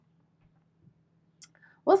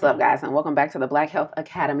What's up, guys, and welcome back to the Black Health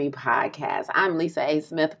Academy podcast. I'm Lisa A.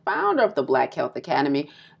 Smith, founder of the Black Health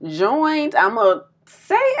Academy, joined, I'm going to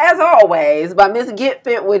say as always, by Miss Get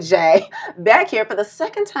Fit with Jay, back here for the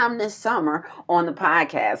second time this summer on the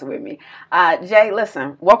podcast with me. Jay,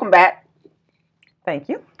 listen, welcome back. Thank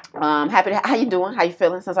you. Happy to, how you doing? How you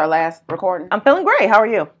feeling since our last recording? I'm feeling great. How are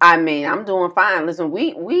you? I'm doing fine. Listen,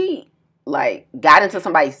 we got into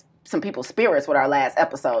some people's spirits with our last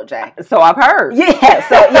episode, Jay. So I've heard.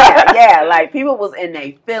 Yeah. Like people was in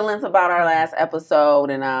their feelings about our last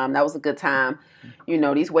episode, and that was a good time. You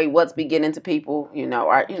know, these Wait What's be getting to people.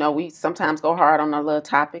 We sometimes go hard on our little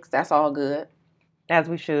topics. That's all good. As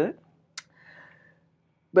we should.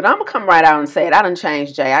 But I'm gonna come right out and say it. I done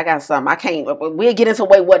changed, Jay. I got something. I can't. We'll get into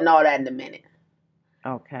Wait What and all that in a minute.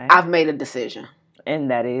 Okay. I've made a decision.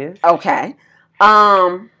 And that is? Okay.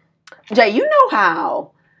 Jay, you know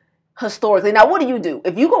how historically, now what do you do?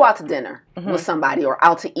 If you go out to dinner with somebody or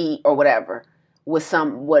out to eat or whatever with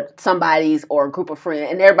somebody's or a group of friends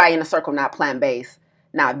and everybody in the circle not plant-based,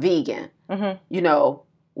 not vegan,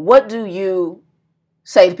 what do you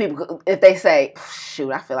say to people if they say,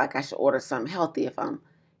 shoot, I feel like I should order something healthy if I'm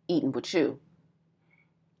eating with you?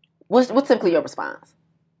 What's typically your response?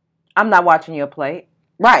 I'm not watching your plate.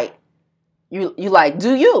 Right. You like,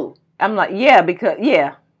 do you? I'm like, yeah, because,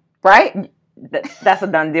 yeah. Right? That's a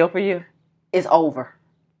done deal for you? It's over.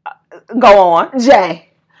 Go on.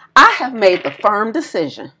 Jay, I have made the firm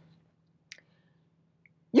decision.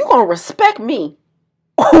 You're going to respect me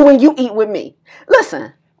when you eat with me.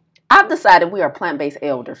 Listen, I've decided we are plant-based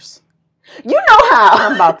elders. You know how.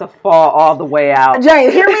 I'm about to fall all the way out.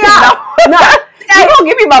 Jay, hear me out. No. You don't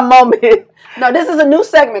give me my moment. No, this is a new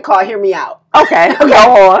segment called Hear Me Out. Okay.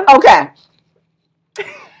 Go on. Okay.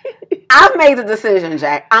 I've made the decision,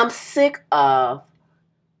 Jack. I'm sick of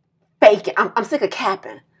faking. I'm sick of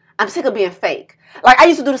capping. I'm sick of being fake. Like, I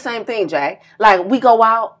used to do the same thing, Jack. Like, we go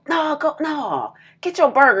out. No. Get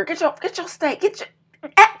your burger. Get your steak. Tell them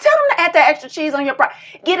to add that extra cheese on your fry.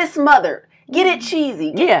 Get it smothered. Get it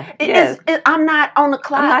cheesy. I'm not on the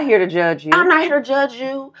clock. I'm not here to judge you. I'm not here to judge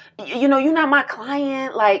you. You know, you're not my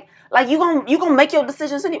client. Like you gonna make your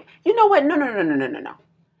decisions anyway. You know what? No.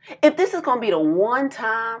 If this is gonna be the one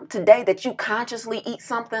time today that you consciously eat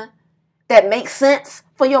something that makes sense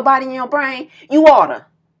for your body and your brain, you oughta.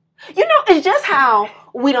 You know, it's just how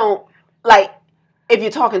we don't, like, if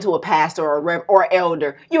you're talking to a pastor or a rev or an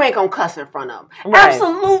elder, you ain't gonna cuss in front of them. Right.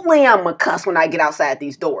 Absolutely, I'm gonna cuss when I get outside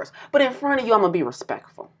these doors. But in front of you, I'm gonna be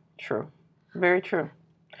respectful. True. Very true.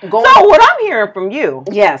 So what I'm hearing from you.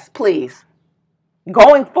 Yes, please.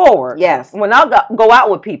 Going forward. Yes. When I go out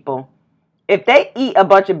with people, if they eat a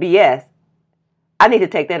bunch of BS, I need to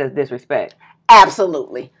take that as disrespect.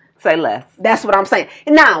 Absolutely. Say less. That's what I'm saying.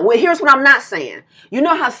 Now, here's what I'm not saying. You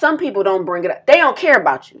know how some people don't bring it up. They don't care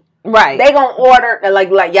about you. Right. They gonna order,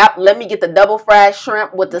 yep, let me get the double fried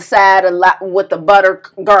shrimp with the side with the butter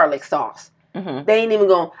garlic sauce. Mm-hmm. They ain't even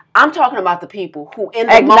going. I'm talking about the people who in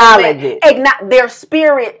the acknowledge moment, their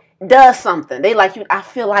spirit does something. They like you. I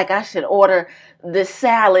feel like I should order this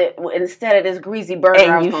salad instead of this greasy burger.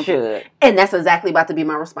 And you should. And that's exactly about to be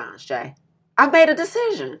my response, Jay. I've made a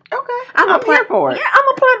decision. Okay. I'm here for it. Yeah, I'm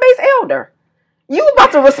a plant-based elder. You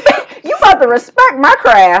about to respect my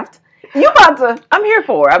craft. I'm here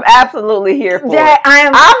for it. I'm absolutely here for it.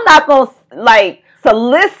 I'm not gonna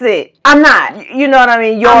solicit. I'm not. You know what I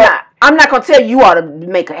mean? I'm not gonna tell you ought to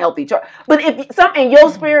make a healthy choice. But if something in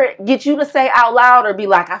your spirit gets you to say out loud or be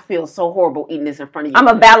like, I feel so horrible eating this in front of you, I'm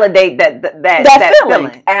gonna validate that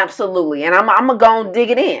feeling. Absolutely, and I'm gonna go and dig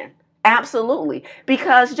it in. Absolutely.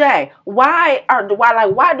 Because Jay, why do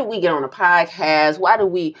we get on a podcast? Why do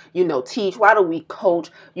we, teach? Why do we coach?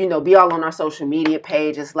 Be all on our social media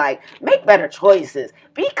pages, like, make better choices,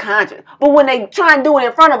 be conscious. But when they try and do it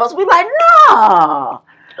in front of us, we like, no,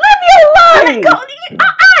 live your life.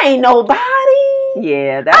 I ain't nobody.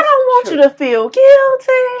 Yeah, that's I don't want you to feel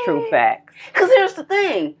guilty. True facts. Because here's the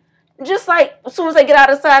thing. Just like as soon as they get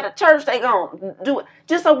outside the church, they gonna do it.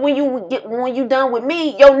 Just like when you done with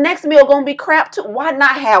me, your next meal gonna be crap too. Why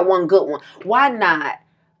not have one good one? Why not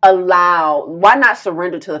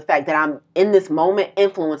surrender to the fact that I'm in this moment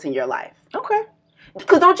influencing your life? Okay.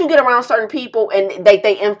 Because don't you get around certain people and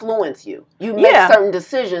they influence you. You make certain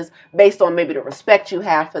decisions based on maybe the respect you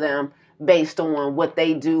have for them, based on what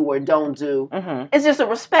they do or don't do. Mm-hmm. It's just a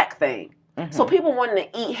respect thing. Mm-hmm. So people wanting to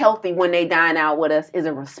eat healthy when they dine out with us is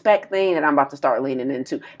a respect thing that I'm about to start leaning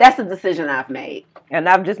into. That's the decision I've made. And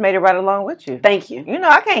I've just made it right along with you. Thank you.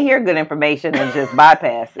 I can't hear good information and just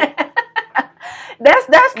bypass it.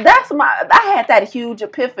 I had that huge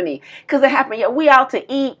epiphany because it happened. We out to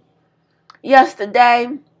eat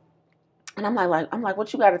yesterday And I'm like,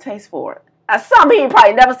 what you got a taste for? Something he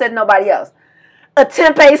probably never said to nobody else. A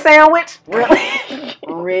tempeh sandwich? Really?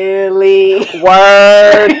 Really?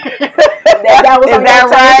 Word. that was Is on that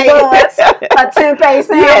right? A tempeh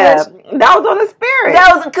sandwich. Yeah, that was on the spirit.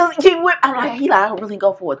 That was because I'm like, I don't really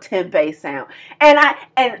go for a tempeh sandwich. And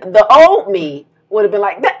the old me would have been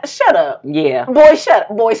like, shut up. Yeah. Boy, shut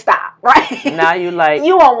up. Boy, stop. Right? Now you like.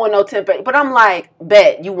 You don't want no tempeh. But I'm like,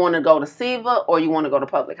 bet you want to go to Siva or you want to go to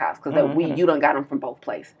Public House because you done got them from both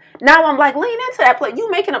places. Now I'm like, lean into that place.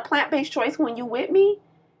 You making a plant-based choice when you with me?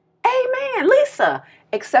 Amen. Lisa,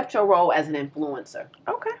 accept your role as an influencer.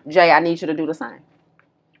 Okay. Jay, I need you to do the same.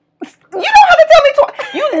 You don't have to tell me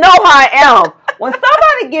twice. You know how I am. When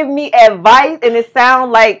somebody give me advice and it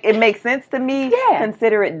sounds like it makes sense to me,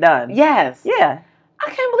 consider it done. Yes. Yeah. I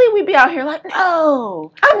can't believe we be out here like,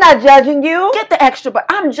 no. I'm not judging you. Get the extra, but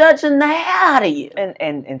I'm judging the hell out of you.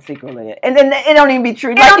 And secretly. And then it don't even be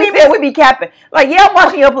true. Like you said, we be capping. Like, yeah, I'm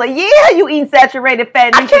watching your plate. Yeah, you eating saturated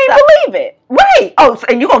fat. I can't believe it. Right. Oh,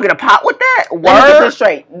 and you going to get a pot with that? Word. Let me get this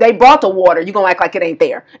straight. They brought the water. You going to act like it ain't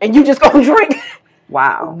there. And you just going to drink.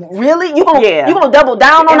 Wow. Really? You gonna double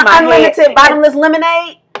down on the unlimited bottomless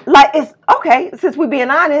lemonade? Like, it's okay, since we're being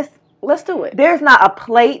honest. Let's do it. There's not a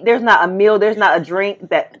plate, there's not a meal, there's not a drink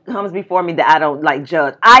that comes before me that I don't like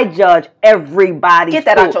judge. I judge everybody's Get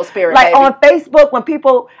that food. out your spirit, like baby. on Facebook, when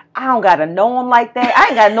people, I don't gotta know them like that. I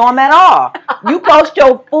ain't gotta know them at all. You post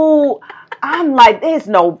your food, I'm like, there's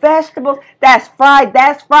no vegetables. That's fried.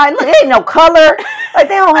 Look, there ain't no color. Like,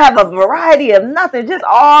 they don't have a variety of nothing.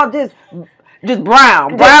 Just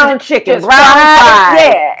brown chicken, just brown fried.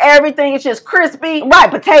 Yeah, everything is just crispy. Right,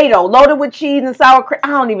 potato loaded with cheese and sour cream. I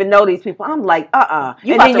don't even know these people. I'm like, And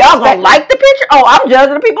then y'all gonna like the picture? Oh, I'm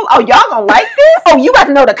judging the people. Oh, y'all gonna like this? Oh, you got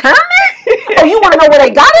to know the comment? Oh, you want to know where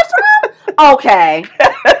they got it from? Okay.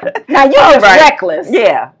 Now you are reckless.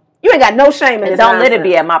 Yeah. You ain't got no shame in this. Don't let it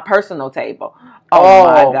be at my personal table. Oh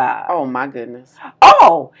my God. Oh my goodness.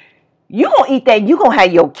 Oh, you gonna eat that? You gonna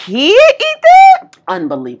have your kid eat that?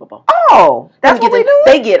 Unbelievable. Oh, that's what we do.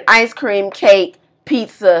 They get ice cream, cake,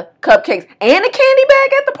 pizza, cupcakes, and a candy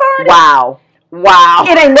bag at the party. Wow.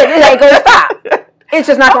 It ain't gonna stop. It's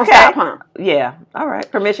just not gonna stop, huh? Yeah. All right.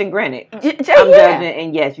 Permission granted. I'm Yeah. judging,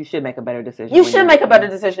 and yes, you should make a better decision. You should make a better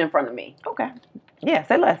decision in front of me. Okay. Yeah.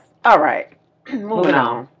 Say less. All right. Moving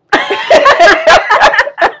on.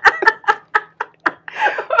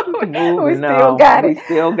 We still got it.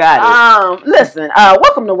 Listen,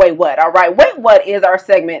 welcome to Wait What, all right? Wait What is our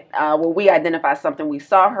segment where we identify something we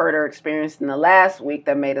saw, heard, or experienced in the last week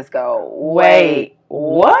that made us go, wait,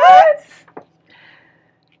 what?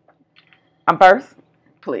 I'm first?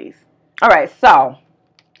 Please. All right, so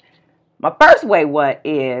my first Wait What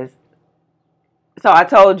is, so I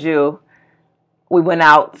told you, me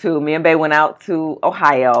and Bae went out to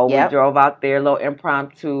Ohio. Yep. We drove out there, a little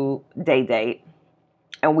impromptu date.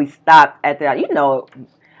 And we stopped at I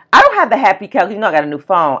don't have the Happy Cow, because I got a new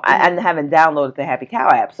phone. Mm-hmm. I haven't downloaded the Happy Cow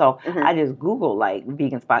app. So I just Googled, like,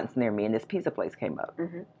 vegan spots near me, and this pizza place came up.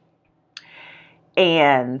 Mm-hmm.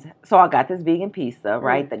 And so I got this vegan pizza,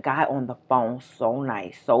 right? Mm-hmm. The guy on the phone, so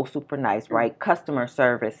nice, so super nice, right? Customer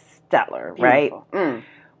service, stellar, beautiful. Right? Mm.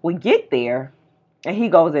 We get there, and he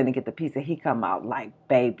goes in to get the pizza. He come out like,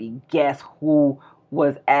 baby, guess who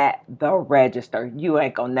was at the register? You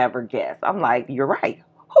ain't gonna never guess. I'm like, you're right.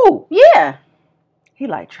 Who? Yeah. He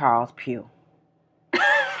like Charles Pugh.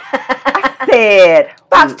 I said,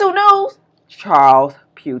 Fox 2 News? Charles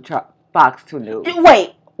Pugh, Fox 2 News.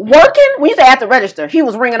 Wait, working? When you say at the register, he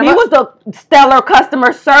was ringing them up? He was the stellar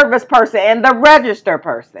customer service person and the register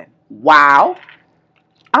person. Wow.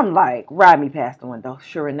 I'm like, ride me past the window.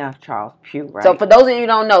 Sure enough, Charles Pugh, right? So for those of you who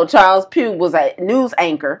don't know, Charles Pugh was a news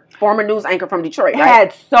anchor, former news anchor from Detroit,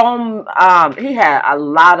 right? He had a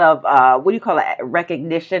lot of, what do you call it,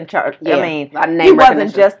 recognition. Yeah, I mean, he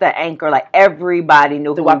wasn't just the anchor. Like, everybody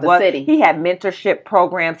knew who he was. Throughout the city. He had mentorship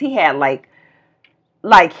programs. He had,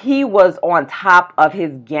 like he was on top of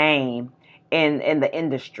his game in the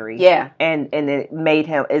industry. Yeah. And it made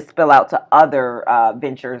it spill out to other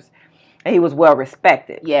ventures. And he was well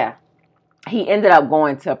respected. Yeah. He ended up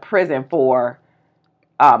going to prison for,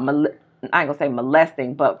 I ain't gonna say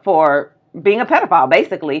molesting, but for being a pedophile,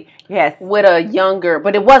 basically. Yes. With a younger,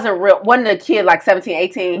 but it wasn't a kid like 17,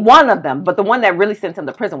 18? One of them, but the one that really sent him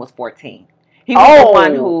to prison was 14. He was the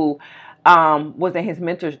one who was in his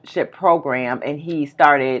mentorship program, and he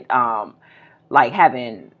started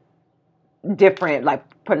having different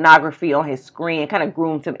pornography on his screen, kind of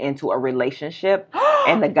groomed him into a relationship.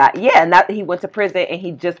 And the guy, now he went to prison, and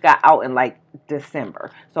he just got out in December.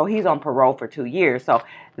 So he's on parole for 2 years. So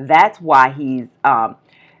that's why he's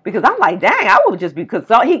Because I'm like, dang, I would just be, because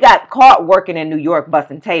he got caught working in New York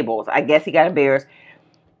busting tables. I guess he got embarrassed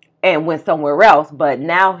and went somewhere else. But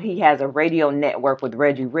now he has a radio network with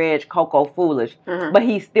Reggie Rich, Coco Foolish. Mm-hmm. But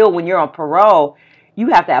he's still, when you're on parole, you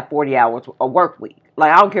have to have 40 hours a work week.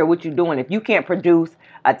 Like, I don't care what you're doing. If you can't produce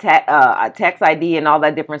a tax ID and all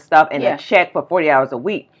that different stuff and a check for 40 hours a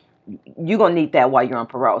week, you're going to need that while you're on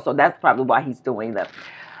parole. So that's probably why he's doing that.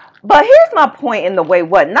 But here's my point in the way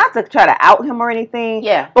not to try to out him or anything.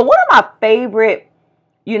 Yeah. But one of my favorite,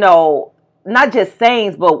 not just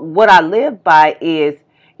sayings, but what I live by is,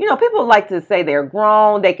 people like to say they're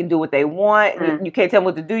grown, they can do what they want. Mm. You can't tell them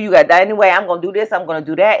what to do. You got that anyway. I'm going to do this. I'm going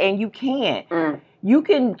to do that. And you can't. Mm. You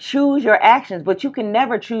can choose your actions, but you can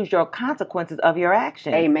never choose your consequences of your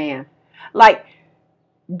actions. Amen. Like,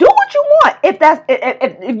 do what you want.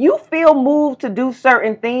 If you feel moved to do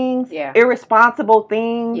certain things, irresponsible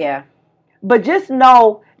things, but just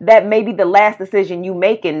know that maybe the last decision you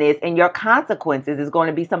make in this and your consequences is going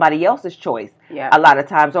to be somebody else's choice. A lot of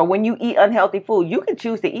times. Or when you eat unhealthy food, you can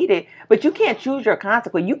choose to eat it, but you can't choose your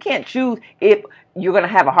consequence. You can't choose if you're going to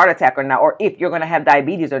have a heart attack or not, or if you're going to have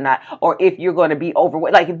diabetes or not, or if you're going to be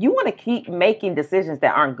overweight. Like, if you want to keep making decisions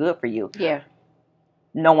that aren't good for you,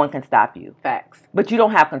 no one can stop you. Facts. But you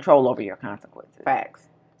don't have control over your consequences. Facts.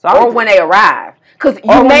 Or when they arrive. Because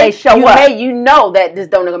you may show up. You know that this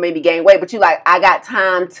donor going to maybe gain weight, but you like, I got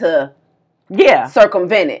time to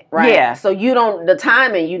circumvent it, right? Yeah. So the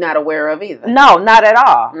timing you're not aware of either. No, not at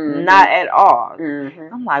all. Mm-hmm. Not at all.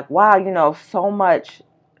 Mm-hmm. I'm like, wow, so much.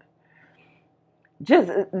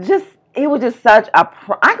 Just it was just such I'm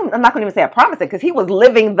not going to even say a promise, because he was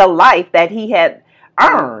living the life that he had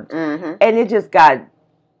earned. Mm-hmm. And it just got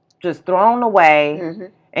just thrown away. Mm-hmm.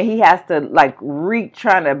 And he has to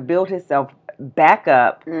trying to build himself back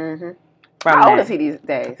up. Mm-hmm. How old is he these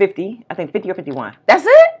days? 50. I think 50 or 51. That's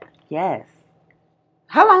it? Yes.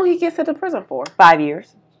 How long he gets into prison for? 5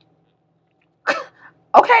 years.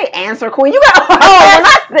 Okay, answer queen. You got.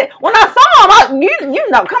 When I saw him, you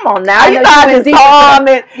know, come on now. You guys just saw him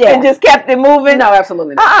and just kept it moving. No,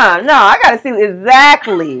 absolutely not. No, I got to see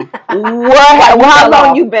exactly how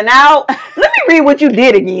long you've been out. Let me read what you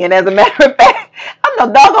did again. As a matter of fact, I'm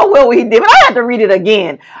no doggone well what he did, but I have to read it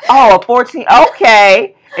again. Oh, 14.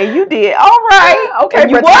 Okay, and you did all right. Okay,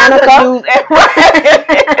 and you was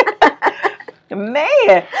a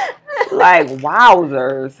man. Like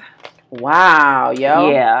wowzers. Wow, yo.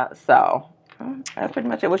 Yeah, so that's pretty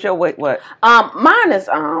much it. What's your what? Mine is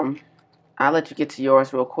I'll let you get to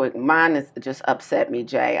yours real quick. Mine is just upset me,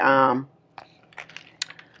 Jay.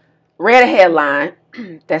 Read a headline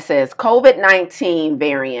that says COVID-19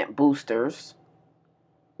 variant boosters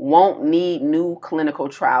won't need new clinical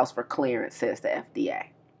trials for clearance, says the FDA.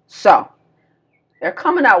 So they're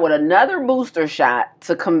coming out with another booster shot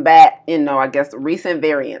to combat, I guess, the recent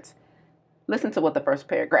variants. Listen to what the first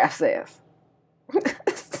paragraph says.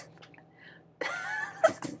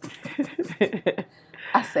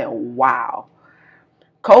 I said, wow.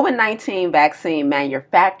 COVID-19 vaccine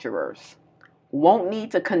manufacturers won't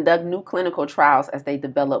need to conduct new clinical trials as they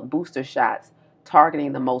develop booster shots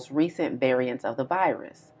targeting the most recent variants of the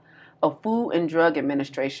virus. A Food and Drug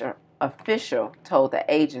Administration official told the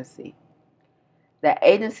agency. The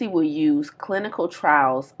agency will use clinical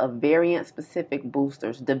trials of variant-specific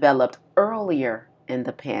boosters developed earlier in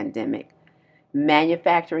the pandemic,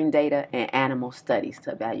 manufacturing data, and animal studies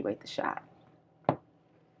to evaluate the shot.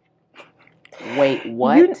 Wait,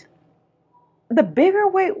 what? The bigger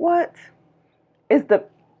wait, what? Is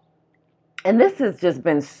and this has just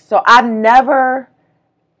been so, I've never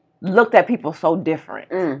looked at people so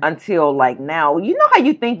different until now. You know how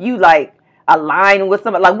you think you align with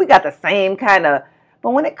somebody, we got the same kind of,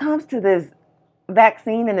 but when it comes to this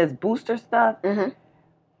vaccine and this booster stuff,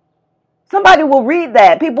 somebody will read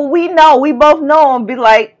that. People we both know, and be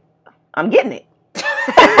like, I'm getting it.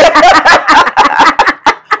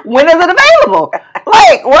 When is it available?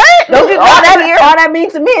 What? All that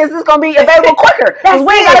means to me is it's going to be available quicker. Because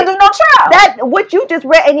we ain't got to do no trial. What you just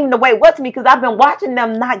read ain't even the way what to me, because I've been watching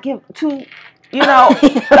them not give to,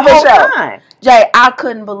 the whole time. Jay, I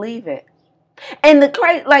couldn't believe it. And the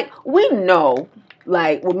crazy, we know,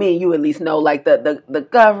 well, me and you at least know, the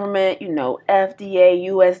government, FDA,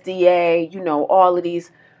 USDA, all of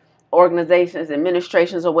these organizations,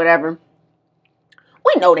 administrations or whatever,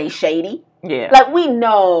 we know they shady. Yeah. We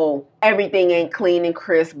know everything ain't clean and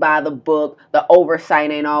crisp by the book. The oversight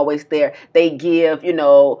ain't always there. They give,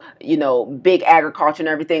 big agriculture and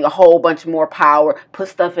everything a whole bunch more power. Put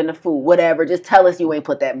stuff in the food, whatever. Just tell us you ain't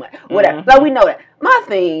put that much. Whatever. We know that. My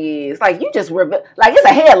thing is, you just, it's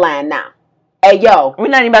a headline now. Hey, yo. We're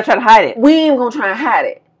not even about to try to hide it. We ain't gonna try to hide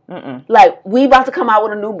it. Like, we about to come out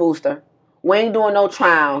with a new booster. We ain't doing no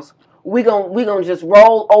trials. We gonna just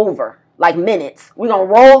roll over like minutes. We gonna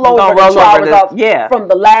roll over the trial results from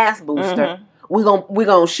the last booster. We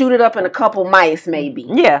gonna shoot it up in a couple mice, maybe.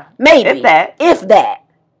 Yeah, maybe if that.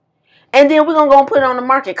 And then we're gonna go put it on the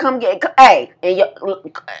market. Come get, hey, and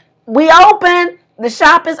we open. The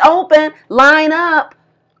shop is open. Line up.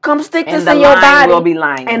 Come stick this in your body. And the line will be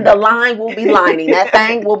lining. And the line will be lining. That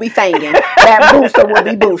thing will be fanging. That booster will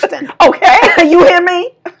be boosting. Okay, you hear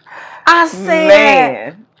me? I said,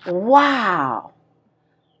 man, wow.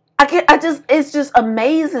 It's just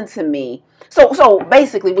amazing to me. So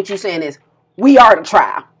basically, what you're saying is, we are the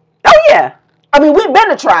trial. Oh yeah. I mean, we've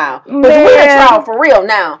been a trial, but we're a trial for real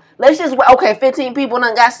now. Let's just, 15 people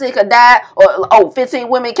done got sick or died, or 15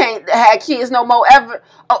 women can't have kids no more ever.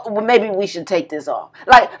 Oh, well, maybe we should take this off.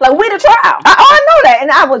 Like we the trial. I know that, and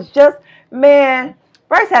I was just, man,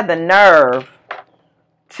 Bryce had the nerve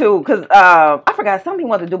to, because I forgot something he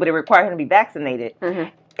wanted to do, but it required him to be vaccinated.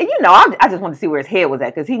 And I just wanted to see where his head was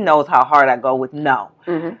at, because he knows how hard I go with no.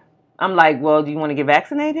 I'm like, well, do you want to get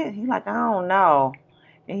vaccinated? He's like, I don't know.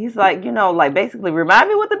 And he's like, basically, remind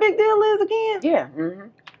me what the big deal is again? Yeah.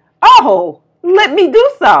 Oh, let me do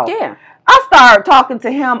so. Yeah. I started talking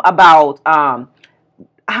to him about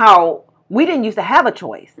how we didn't used to have a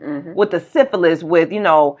choice with the syphilis, with,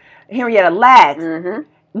 Henrietta Lacks,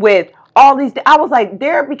 with all these. I was like,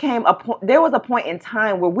 there was a point in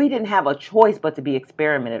time where we didn't have a choice but to be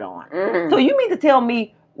experimented on. So you mean to tell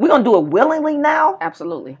me we're going to do it willingly now?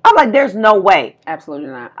 Absolutely. I'm like, there's no way. Absolutely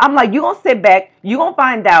not. I'm like, you're going to sit back, you're going to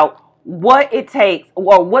find out what it takes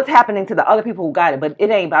or what's happening to the other people who got it, but it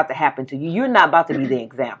ain't about to happen to you. You're not about to be the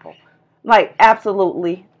example. Like,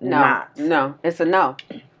 absolutely not. No, it's a no.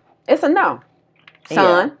 It's a no.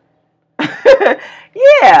 Son.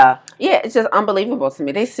 Yeah. Yeah, it's just unbelievable to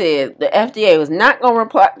me. They said the FDA was not going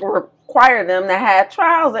to require them to have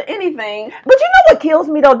trials or anything. But you know what kills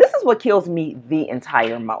me, though? This is what kills me the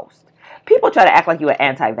entire most. People try to act like you're an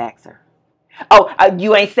anti-vaxxer. Oh,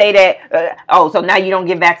 you ain't say that. So now you don't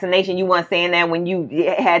get vaccination. You weren't saying that when you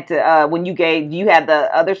had to, you had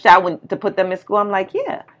the other shot to put them in school. I'm like,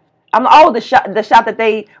 yeah. The shot that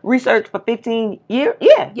they researched for 15 years.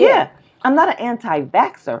 Yeah. I'm not an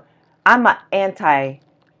anti-vaxxer. I'm an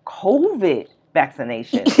anti-COVID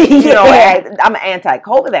vaccination. I'm an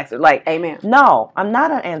anti-COVID vaxxer. Like, amen. No, I'm not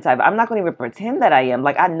an anti. I'm not going to even pretend that I am.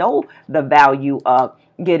 Like, I know the value of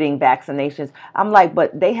getting vaccinations. I'm like,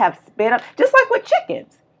 but they have sped up, just like with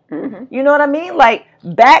chickens. You know what I mean? Like,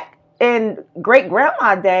 back in great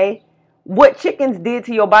grandma day, what chickens did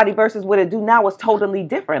to your body versus what it do now was totally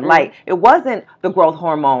different. Like, it wasn't the growth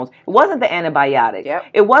hormones. It wasn't the antibiotics.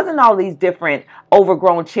 It wasn't all these different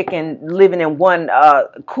overgrown chicken living in one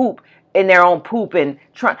coop in their own poop and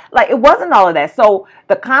it wasn't all of that. So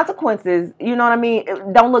the consequences, you know what I mean,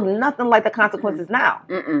 it don't look nothing like the consequences now.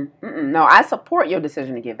 No, I support your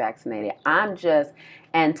decision to get vaccinated. I'm just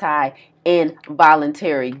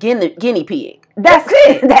anti-involuntary guinea pig. That's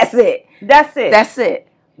it. That's it.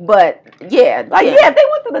 But yeah, if they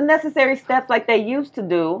went through the necessary steps like they used to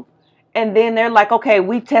do, and then they're like, okay,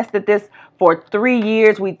 we tested this for 3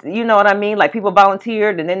 years. You know what I mean? Like, people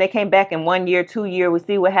volunteered, and then they came back in 1 year, 2 years. We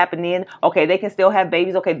see what happened then. Okay, they can still have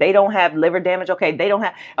babies. Okay, they don't have liver damage. Okay, they don't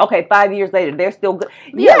have. Okay, 5 years later, they're still good.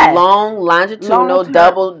 Yeah, long longitudinal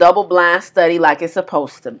double blind study like it's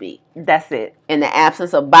supposed to be. That's it. In the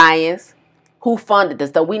absence of bias. Who funded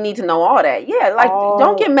this stuff? We need to know all that. Yeah, like,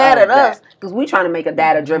 don't get mad at us because we're trying to make a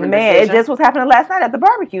data-driven decision. It just was happening last night at the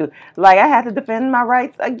barbecue. Like, I had to defend my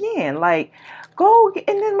rights again. Like, and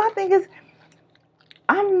then my thing is,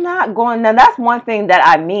 I'm not going. Now, that's one thing that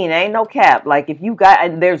I mean. Ain't no cap. Like, if you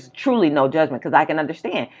and there's truly no judgment, because I can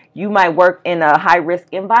understand. You might work in a high-risk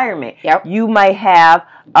environment. Yep. You might have.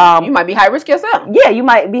 You might be high risk yourself. Yeah, you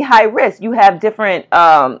might be high risk. You have different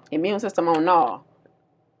immune system on all.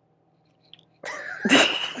 Stop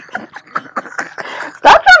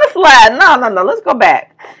trying to slide. No. Let's go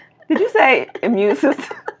back. Did you say immune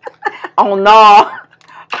system? Oh no.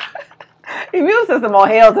 Immune system on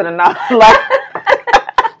hell to the no. Like,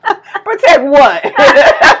 protect what?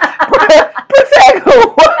 Protect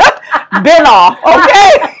who? Been off.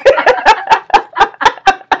 Okay.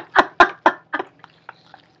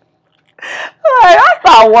 I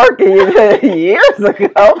started working years ago.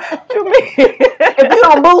 What you mean? If you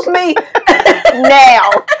don't boost me now.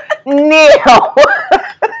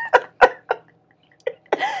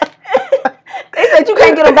 They said you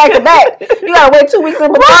can't get them back to back. You gotta wait 2 weeks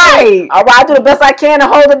in between. Right. All right, I do the best I can to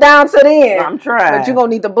hold it down to the end. I'm trying. But you're gonna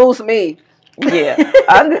need to boost me. Yeah.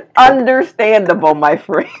 Understandable, my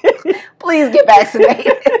friend. Please get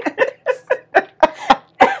vaccinated.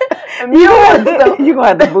 You're going to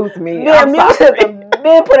have to boost me.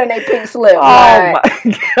 Men put in their pink slip. Oh, right?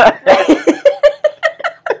 My God.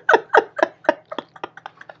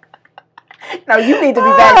 No, you need to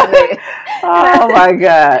be vaccinated. Oh, my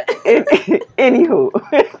God. Anywho.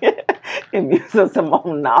 Immune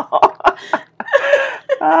Simone, no.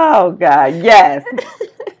 Oh, God, yes.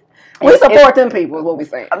 We support them people, is what we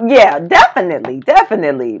saying. Yeah,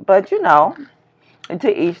 definitely. But, to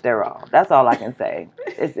each their own. That's all I can say.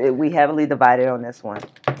 We heavily divided on this one.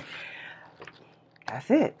 That's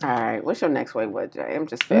it. All right. What's your next way, Jay? I'm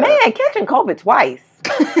just man, catching COVID twice.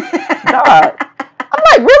 Dog.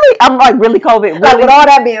 I'm like, really COVID? Really? Like, with all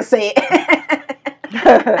that being said.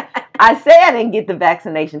 I say I didn't get the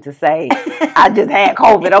vaccination to say I just had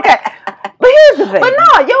COVID, okay? But here's the thing. But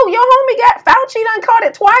no, your homie Fauci done caught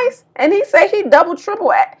it twice, and he said he double,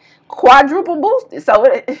 triple, quadruple boosted. So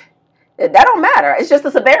that don't matter. It's just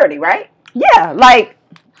the severity, right? Yeah, like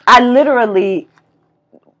I literally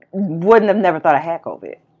wouldn't have never thought I had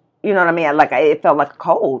COVID. You know what I mean? Like it felt like a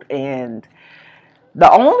cold, and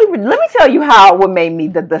let me tell you what made me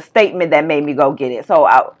the statement that made me go get it. So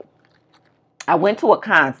I went to a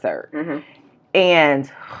concert,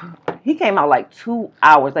 and he came out like 2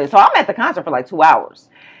 hours later. So I'm at the concert for like 2 hours,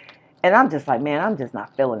 and I'm just like, man, I'm just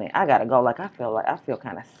not feeling it. I gotta go. Like I feel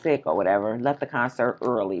kind of sick or whatever. Left the concert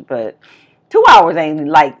early, but 2 hours ain't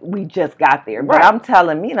like we just got there. But I'm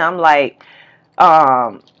telling Mina, I'm like,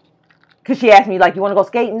 because she asked me like, you want to go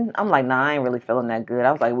skating? I'm like, nah, I ain't really feeling that good.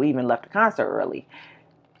 I was like, we even left the concert early.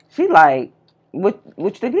 She like, what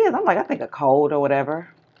you think it is? I'm like, I think a cold or whatever.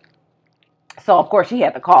 So of course she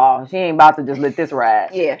had to call. She ain't about to just let this ride.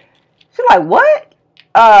 Yeah. She's like, what?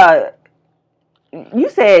 You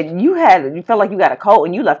said you felt like you got a cold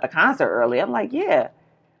and you left the concert early. I'm like, yeah.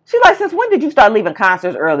 She's like, since when did you start leaving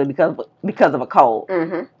concerts early because of a cold?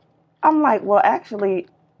 Mm-hmm. I'm like, well, actually,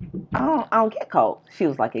 I don't get cold. She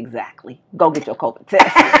was like, exactly. Go get your COVID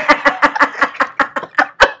test.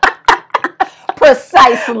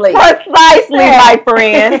 Precisely, my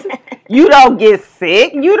friends. You don't get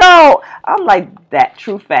sick. You don't. I'm like, that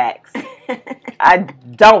true facts. I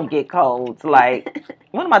don't get colds. Like,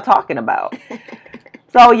 what am I talking about?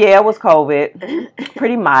 So yeah, it was COVID.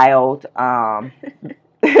 Pretty mild.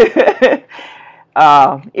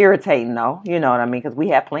 Irritating though. You know what I mean? Because we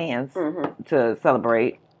had plans to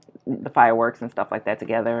celebrate the fireworks and stuff like that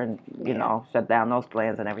together, and shut down those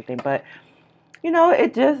plans and everything. But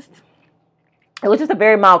it was just a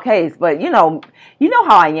very mild case, but you know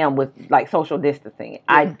how I am with like social distancing. Yeah.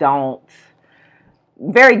 I don't,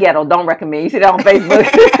 very ghetto, don't recommend. You see that on Facebook.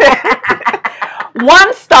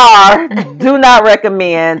 1 star, do not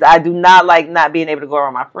recommend. I do not like not being able to go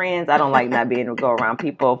around my friends. I don't like not being able to go around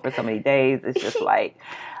people for so many days. It's just like,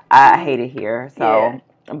 I hate it here. So,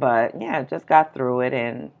 but yeah, just got through it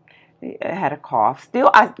and I had a cough.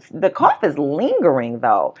 Still, the cough is lingering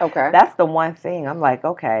though. Okay. That's the one thing. I'm like,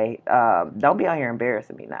 okay, don't be out here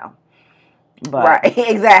embarrassing me now. But, right,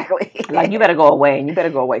 exactly. Like, you better go away, and you better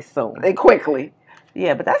go away soon. And quickly.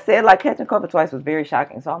 Yeah, but that's it. Like, catching COVID twice was very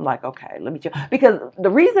shocking. So I'm like, okay, let me chill. Because the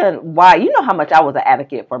reason why, you know how much I was an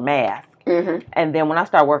advocate for masks. Mm-hmm. And then when I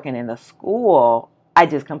started working in the school, I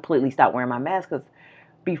just completely stopped wearing my mask. Because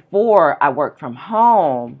before I worked from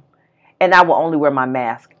home, and I would only wear my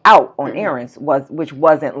mask out on errands, which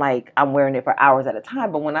wasn't like I'm wearing it for hours at a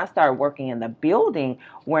time. But when I started working in the building,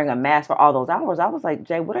 wearing a mask for all those hours, I was like,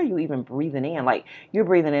 Jay, what are you even breathing in? Like, you're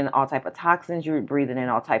breathing in all type of toxins. You're breathing in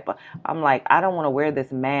all type of... I'm like, I don't want to wear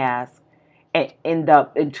this mask and end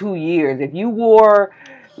up in 2 years. If you wore...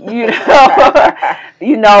 Call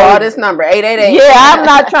this number 888. Yeah, I'm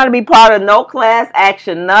not trying to be part of no class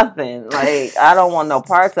action, nothing. Like, I don't want no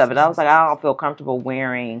parts of it. I was like, I don't feel comfortable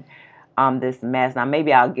wearing this mask. Now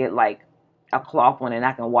maybe I'll get like a cloth one and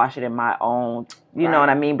I can wash it in my own, you know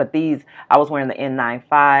what I mean? But I was wearing the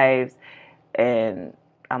N95s and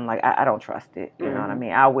I'm like, I don't trust it. You know what I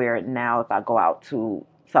mean? I'll wear it now if I go out to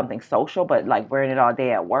something social, but like wearing it all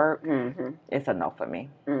day at work, it's a no for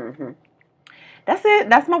me. Mm-hmm. That's it.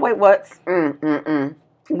 That's my wait what's.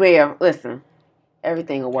 Well, listen,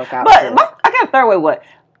 everything will work out. But I got a third wait what.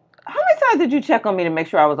 How many times did you check on me to make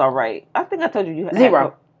sure I was all right? I think I told you had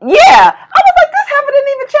 0. Yeah, I was like, this heifer didn't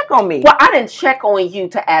even check on me. Well, I didn't check on you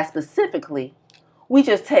to ask specifically. We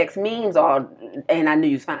just text memes and I knew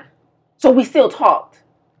you was fine. So we still talked.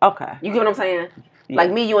 Okay. You get what I'm saying? Yeah. Like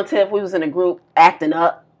me, you, and Tiff, we was in a group acting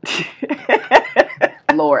up.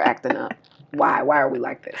 Lord, acting up. Why? Why are we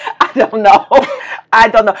like this? I don't know.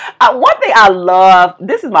 One thing I love,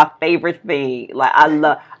 this is my favorite thing. Like,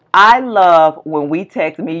 I love when we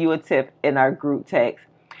text, me, you, and Tiff in our group text.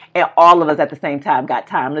 and all of us at the same time got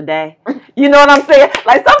time today. You know what I'm saying?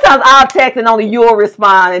 Like sometimes I'll text and only you'll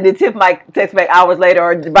respond, and then Tiff might text back hours later,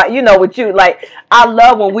 or with you. Like I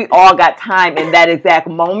love when we all got time in that exact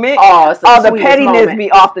moment. Oh, it's the pettiness moment.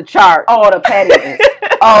 Be off the chart. Oh, the pettiness.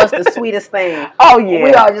 Oh, it's the sweetest thing. Oh yeah.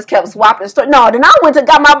 We all just kept swapping stories. No, then I went and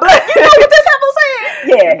got my blood. You know what this happened saying?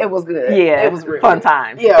 Yeah, it was good. Yeah, it was really fun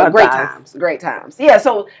times. Yeah, fun times. Great times. Yeah,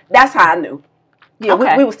 so that's how I knew. Yeah,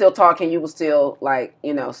 okay. we were still talking. You were still like,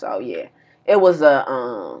 so yeah. It was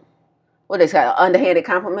a what they say, an underhanded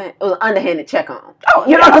compliment. It was an underhanded check on. Oh,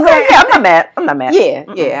 you know what I'm saying? Yeah, I'm not mad.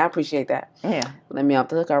 Yeah, I appreciate that. Yeah. Let me off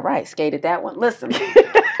the hook. All right, skated that one. Listen.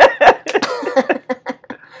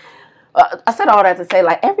 I said all that to say,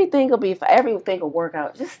 like, everything will work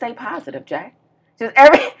out. Just stay positive, Jay. Just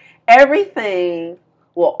everything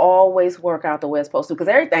will always work out the way it's supposed to, because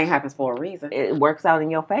everything happens for a reason. It works out in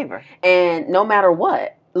your favor. And no matter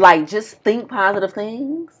what, like, just think positive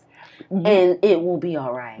things, and it will be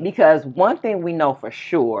all right. Because one thing we know for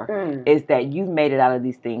sure is that you've made it out of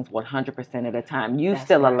these things 100% of the time. You're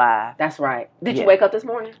still alive. That's right. Did you wake up this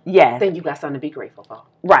morning? Yes. Then you got something to be grateful for.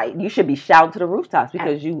 Right. You should be shouting to the rooftops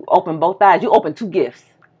because you opened both eyes. You opened 2 gifts.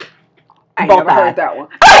 I ain't never heard that one.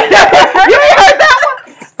 You ain't heard that one?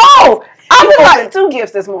 Oh, I opened 2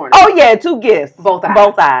 gifts this morning. Oh yeah, 2 gifts. Both eyes.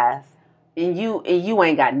 Both eyes. And you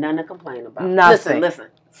ain't got nothing to complain about. Nothing. Listen.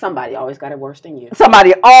 Somebody always got it worse than you.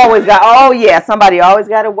 Somebody always got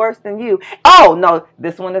it worse than you. Oh no,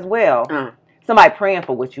 this one as well. Somebody praying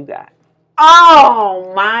for what you got.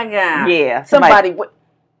 Oh my God. Yeah. Somebody.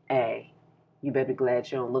 Hey, you better be glad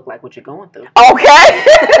you don't look like what you're going through. Okay.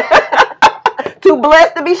 Too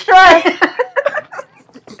blessed to be stressed.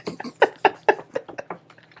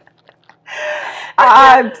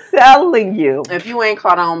 I'm telling you. If you ain't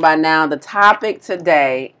caught on by now, the topic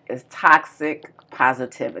today is toxic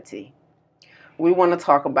positivity. We want to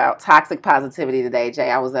talk about toxic positivity today,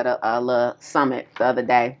 Jay. I was at a little summit the other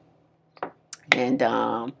day, and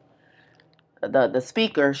the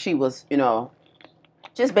speaker, she was,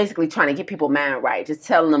 just basically trying to get people mind right, just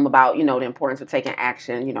telling them about, the importance of taking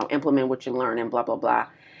action, implement what you learn and blah, blah, blah.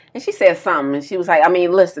 And she said something, and she was like,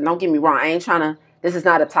 listen, don't get me wrong. I ain't trying to, this is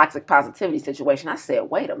not a toxic positivity situation. I said,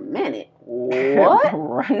 wait a minute. What?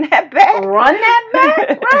 Run that back,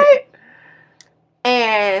 right?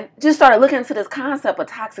 And just started looking into this concept of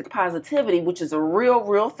toxic positivity, which is a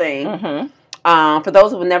real thing. Mm-hmm. For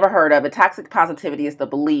those who have never heard of it, toxic positivity is the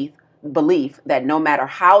belief that no matter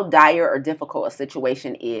how dire or difficult a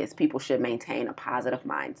situation is, people should maintain a positive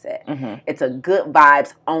mindset. Mm-hmm. It's a good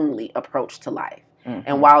vibes only approach to life. Mm-hmm.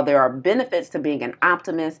 And while there are benefits to being an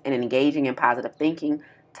optimist and engaging in positive thinking,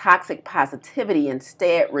 toxic positivity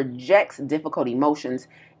instead rejects difficult emotions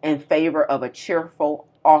in favor of a cheerful,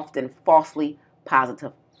 often falsely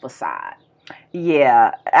positive facade.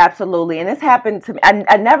 Yeah, absolutely. And it's happened to me.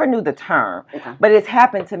 I never knew the term, but it's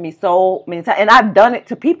happened to me so many times. And I've done it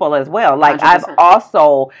to people as well. Like 100%. I've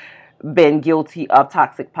also been guilty of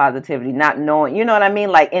toxic positivity, not knowing, you know what I mean?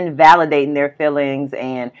 Like invalidating their feelings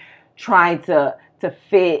and trying to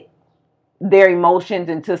fit their emotions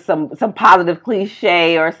into some positive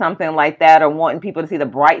cliche or something like that, or wanting people to see the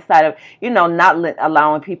bright side of, not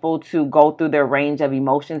allowing people to go through their range of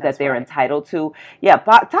emotions that they're entitled to. Yeah,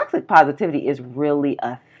 toxic positivity is really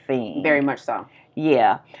a thing. Very much so.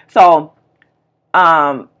 Yeah. So,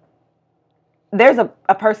 there's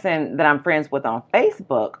a person that I'm friends with on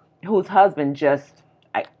Facebook whose husband just,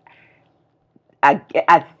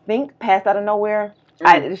 I think passed out of nowhere.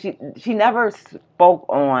 She never spoke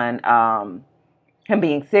on him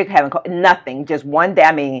being sick, having nothing. Just one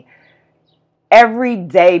day. Every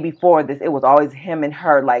day before this, it was always him and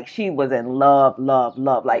her. Like she was in love.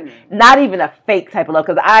 Like not even a fake type of love.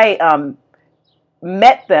 Because I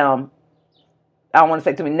met them. I don't want to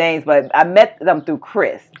say too many names, but I met them through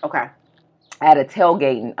Chris. Okay. At a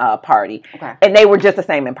tailgating party. Okay. And they were just the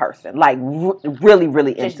same in person. Like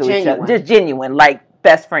really into each other. Just genuine. Like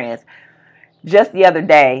best friends. Just the other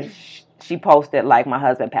day, she posted, like, my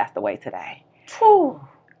husband passed away today. Whew.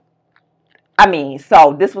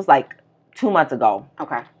 So this was like 2 months ago.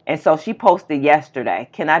 Okay. And so she posted yesterday,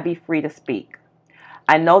 can I be free to speak?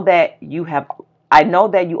 I know that you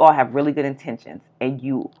all have really good intentions and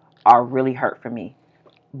you are really hurt for me.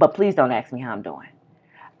 But please don't ask me how I'm doing.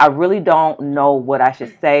 I really don't know what I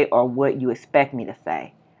should say or what you expect me to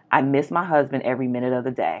say. I miss my husband every minute of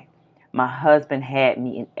the day. My husband had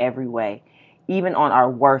me in every way. Even on our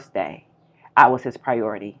worst day, I was his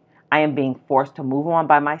priority. I am being forced to move on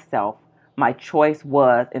by myself. My choice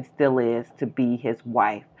was and still is to be his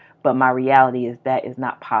wife, but my reality is that is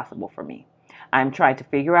not possible for me. I'm trying to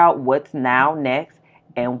figure out what's now next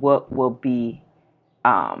and what will be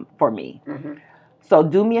for me. Mm-hmm. So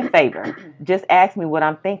do me a favor. Just ask me what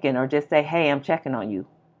I'm thinking or just say, hey, I'm checking on you.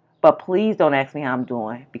 But please don't ask me how I'm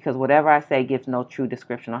doing because whatever I say gives no true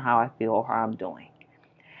description of how I feel or how I'm doing.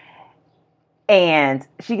 And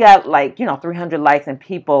she got 300 likes and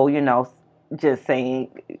people, just saying,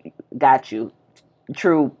 got you.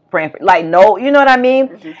 True friend, no, you know what I mean?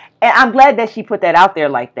 Mm-hmm. And I'm glad that she put that out there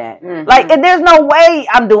like that. Mm-hmm. And there's no way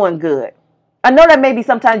I'm doing good. I know that maybe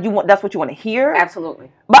sometimes that's what you want to hear. Absolutely.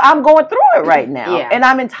 But I'm going through it right now. Yeah. And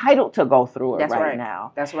I'm entitled to go through it right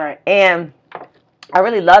now. That's right. And I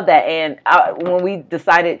really love that. And when we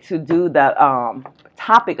decided to do the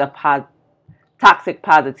topic of toxic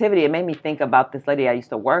positivity, it made me think about this lady I used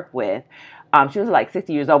to work with. She was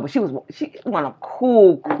 60 years old, but she was one of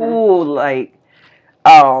cool,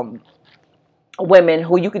 women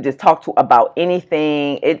who you could just talk to about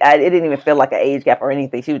anything. It didn't even feel like an age gap or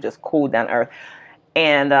anything. She was just cool down to earth.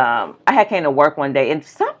 And I had came to work one day, and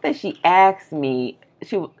something she asked me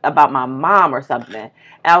about my mom or something. And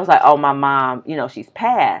I was like, oh, my mom, she's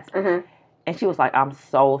passed. Mm-hmm. And she was like, I'm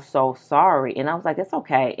so, so sorry. And I was like, it's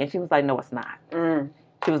okay. And she was like, no, it's not. Mm.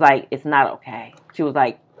 She was like, it's not okay. She was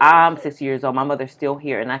like, I'm 60 years old. My mother's still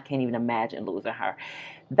here, and I can't even imagine losing her.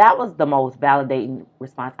 That was the most validating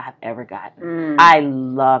response I've ever gotten. Mm. I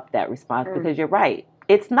love that response because you're right.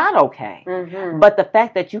 It's not okay. Mm-hmm. But the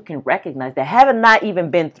fact that you can recognize that, having not even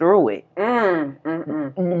been through it, it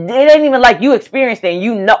ain't even like you experienced it.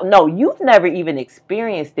 And no, you've never even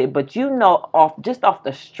experienced it, but off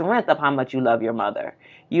the strength of how much you love your mother,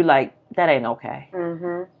 you like, that ain't okay.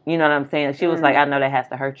 Mm-hmm. You know what I'm saying? She was like, I know that has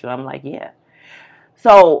to hurt you. I'm like, yeah.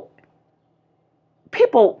 So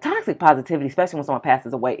toxic positivity, especially when someone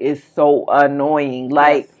passes away, is so annoying.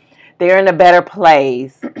 Like, yes. They're in a better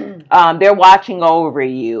place. They're watching over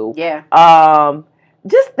you. Yeah.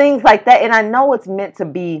 Just things like that. And I know it's meant to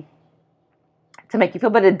make you feel,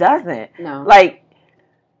 but it doesn't. No.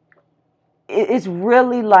 It's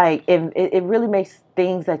really it really makes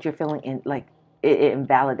things that you're feeling it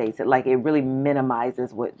invalidates it. It really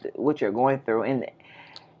minimizes what you're going through. And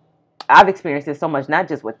I've experienced it so much, not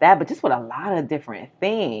just with that, but just with a lot of different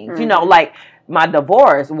things. Mm-hmm. My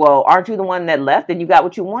divorce. Well, aren't you the one that left and you got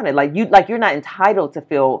what you wanted? You're not entitled to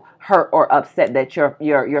feel hurt or upset that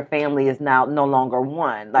your family is now no longer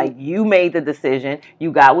one. You made the decision,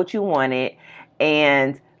 you got what you wanted,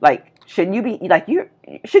 and shouldn't you be shouldn't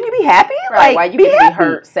you be happy? Right. Why you be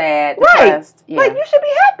hurt, sad, depressed? Right. Yeah. You should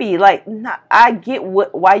be happy. I get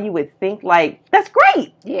why you would think that's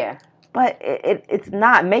great. Yeah. But it's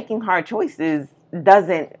not. Making hard choices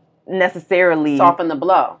doesn't necessarily soften the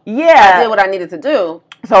blow. Yeah. I did what I needed to do.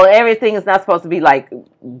 So everything is not supposed to be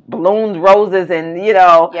balloons, roses, and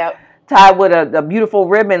yep. tied with a beautiful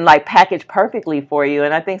ribbon, packaged perfectly for you.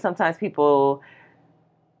 And I think sometimes people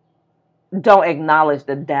don't acknowledge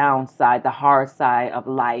the downside, the hard side of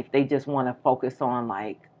life. They just want to focus on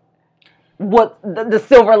what the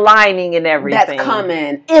silver lining and everything that's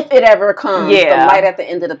coming, if it ever comes. Yeah. The light at the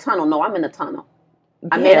end of the tunnel. No, I'm in the tunnel.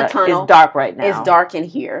 I'm in a tunnel. It's dark right now. It's dark in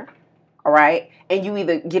here. All right. And you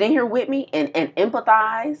either get in here with me and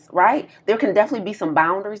empathize, right? There can definitely be some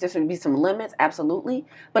boundaries. There should be some limits. Absolutely.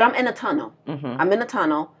 But I'm in a tunnel. Mm-hmm. I'm in a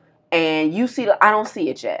tunnel. And you see, I don't see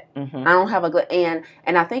it yet. Mm-hmm. I don't have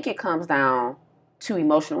and I think it comes down to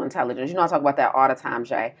emotional intelligence. I talk about that all the time,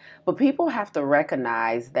 Jay. But people have to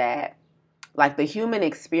recognize that, the human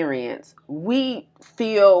experience, we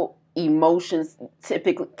feel emotions.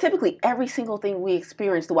 Typically, every single thing we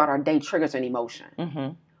experience throughout our day triggers an emotion.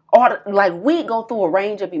 Mm-hmm. We go through a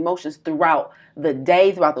range of emotions throughout the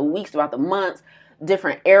day, throughout the weeks, throughout the months.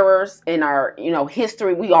 Different errors in our,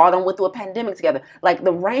 history. We all done went through a pandemic together.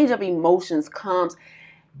 The range of emotions comes,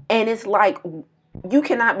 and it's you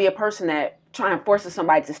cannot be a person that trying to force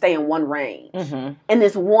somebody to stay in one range. Mm-hmm. In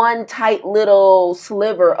this one tight little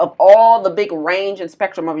sliver of all the big range and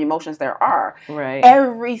spectrum of emotions there are. Right.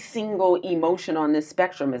 Every single emotion on this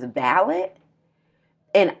spectrum is valid,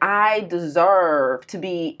 and I deserve to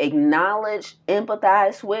be acknowledged,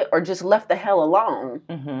 empathized with, or just left the hell alone.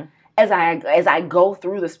 Mm-hmm. As I go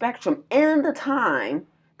through the spectrum in the time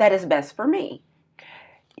that is best for me.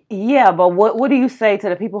 Yeah, but what do you say to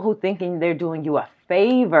the people who thinking they're doing you a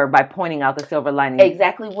favor by pointing out the silver lining?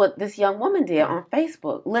 Exactly what this young woman did on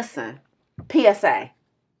Facebook. Listen, PSA,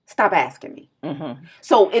 stop asking me. Mm-hmm.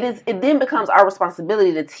 So it then becomes our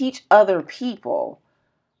responsibility to teach other people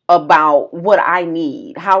about what I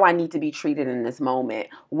need, how I need to be treated in this moment.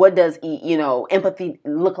 What does empathy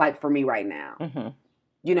look like for me right now? Mm-hmm.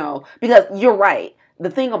 Because you're right. the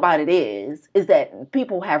thing about it is that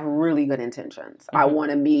people have really good intentions. I want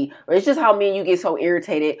to be, or it's just how me and you get so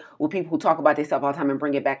irritated with people who talk about themselves all the time and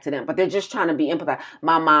bring it back to them. But they're just trying to be empathetic.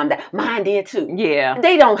 My mom, mine did too. Yeah.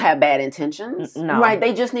 They don't have bad intentions. No. Right?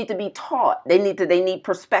 They just need to be taught. They need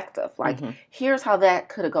perspective. Like, here's how that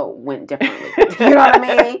could have went differently. You know what I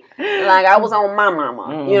mean? Like, I was on my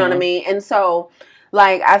mama. You know what I mean? And so,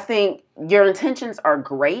 like, I think your intentions are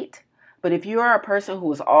great. But if you are a person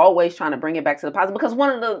who is always trying to bring it back to the positive, because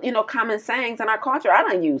one of the, common sayings in our culture, I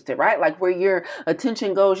done used it, right? Like, where your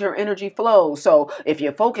attention goes, your energy flows. So if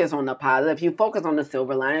you focus on the positive, if you focus on the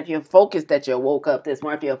silver lining, if you're focused that you woke up this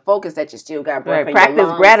morning, if you're focused that you still got breath in your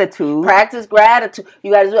lungs. Practice gratitude.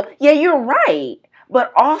 You got to do it. Yeah, you're right.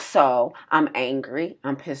 But also, I'm angry,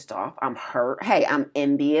 I'm pissed off, I'm hurt. Hey, I'm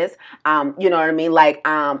envious. You know what I mean?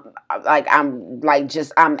 I'm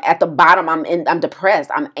at the bottom. I'm depressed.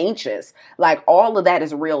 I'm anxious. Like, all of that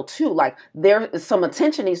is real too. Like, there is some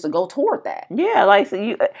attention needs to go toward that. Yeah, like,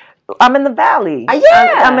 so I'm in the valley.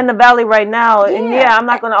 Yeah, I'm in the valley right now, and I'm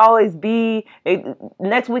not going to always be.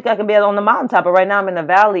 Next week I can be on the mountaintop, but right now I'm in the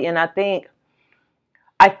valley, and I think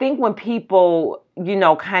when people,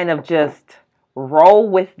 kind of just roll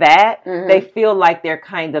with that, they feel like they're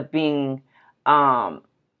kind of being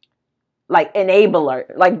like enabler,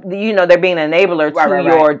 like they're being an enabler to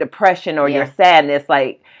your depression or your sadness.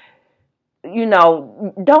 Like,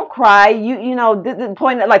 don't cry. The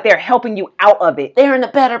point, like, they're helping you out of it. They're in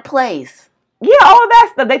a better place. Yeah, all of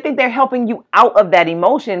that stuff. They think they're helping you out of that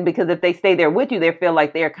emotion, because if they stay there with you, they feel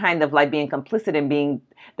like they're kind of like being complicit in being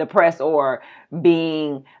depressed, or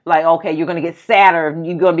being like, okay, you're going to get sadder,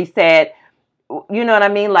 you're going to be sad. You know what I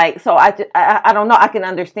mean? Like, so I don't know. I can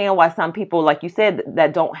understand why some people, like you said,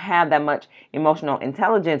 that don't have that much emotional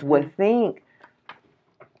intelligence would think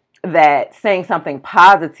that saying something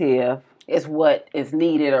positive is what is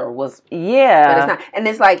needed or was. Yeah. But it's not. And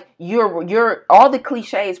it's like, you're all the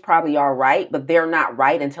cliches probably are right, but they're not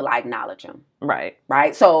right until I acknowledge them. Right.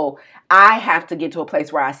 Right. So I have to get to a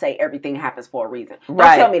place where I say everything happens for a reason.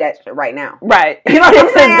 Right. Don't tell me that shit right now. Right. You know what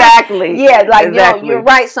I'm saying? Exactly. Yeah. Like, exactly. You're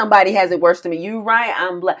right. Somebody has it worse than me. You're right.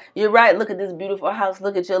 I'm black. You're right. Look at this beautiful house.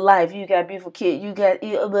 Look at your life. You got a beautiful kid. You got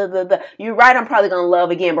blah, blah, blah. You're right. I'm probably going to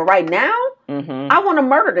love again. But right now, I want to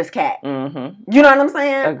murder this cat. You know what I'm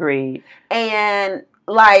saying? Agreed. And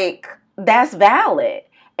like, that's valid.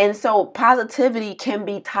 And so positivity can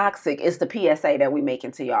be toxic is the PSA that we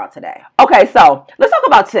making to y'all today. Okay, so let's talk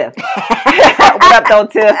about Tiff. What up, though,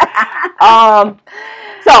 Tiff?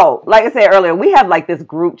 So, like I said earlier, we have like this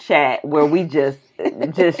group chat where we just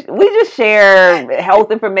share health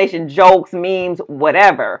information, jokes, memes,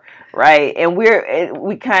 whatever, right? And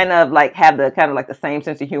we kind of like have the same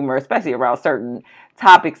sense of humor, especially around certain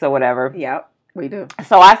topics or whatever. Yep, we do.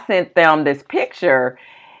 So I sent them this picture.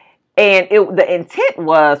 And the intent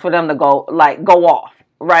was for them to go off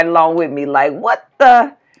right along with me. Like, what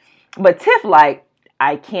the? But Tiff, like,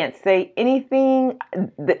 I can't say anything.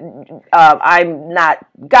 I'm not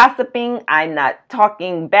gossiping. I'm not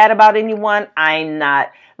talking bad about anyone. I'm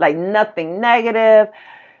not, like, nothing negative.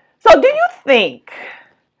 So do you think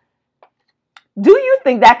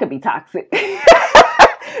that could be toxic? Do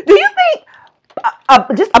you think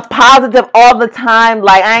just a positive all the time,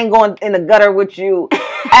 like, I ain't going in the gutter with you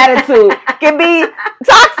attitude can be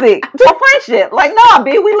toxic to a friendship? Like, no,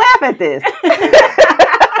 B, we laugh at this.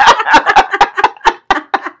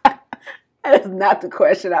 That is not the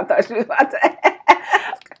question I thought she was about to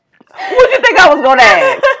ask. What do you think I was going to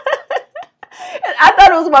ask? I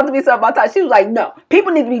thought it was about to be something about. She was like, no,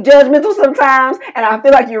 people need to be judgmental sometimes, and I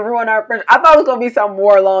feel like you ruin our friendship. I thought it was going to be something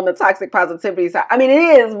more along the toxic positivity side. I mean, it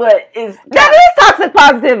is, but that is toxic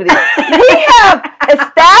positivity. We have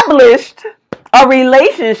established a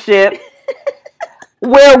relationship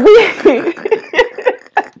where we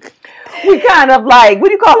kind of like, what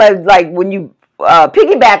do you call it? Like when you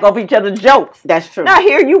piggyback off each other's jokes. That's true. Now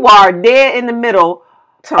here you are, dead in the middle.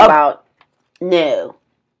 Talking about no.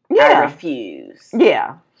 Yeah. I refuse.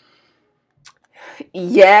 Yeah.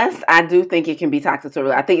 Yes, I do think it can be toxic.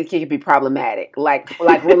 I think it can be problematic. Like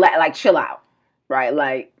relax, like chill out, right?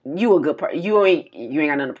 Like, you a good person. You ain't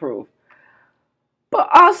got nothing to prove. But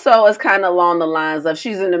also, it's kind of along the lines of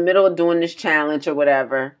she's in the middle of doing this challenge or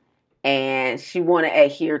whatever, and she want to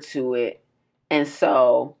adhere to it, and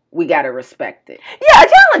so we got to respect it. Yeah, a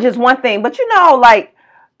challenge is one thing, but like,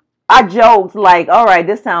 I joked like, all right,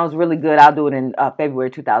 this sounds really good. I'll do it in February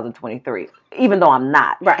 2023, even though I'm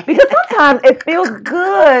not. Right. Because sometimes it feels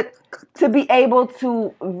good to be able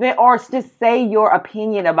to vent or just say your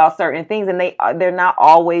opinion about certain things, and they're not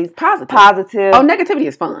always positive. Oh, negativity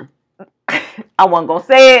is fun. I wasn't going to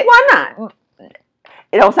say it. Why not?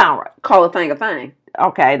 It don't sound right. Call a thing a thing.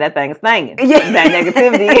 Okay, that thing is stinging. Yeah. That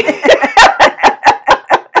negativity.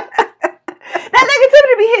 That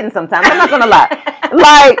negativity be hitting sometimes. I'm not gonna lie.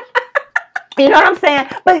 Like, you know what I'm saying?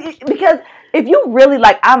 But because if you really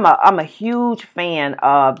like, I'm a huge fan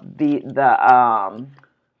of the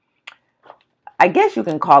I guess you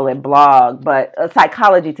can call it blog, but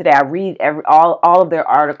Psychology Today. I read all of their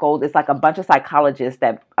articles. It's like a bunch of psychologists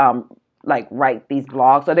that like write these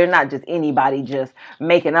blogs. So they're not just anybody just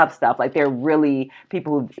making up stuff. Like they're really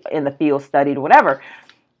people who in the field studied or whatever.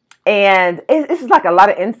 And it's like a lot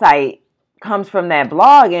of insight comes from that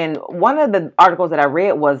blog. And one of the articles that I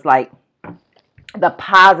read was like the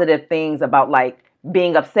positive things about like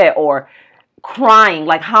being upset or crying,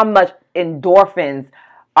 like how much endorphins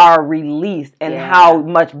are released and how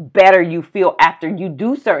much better you feel after you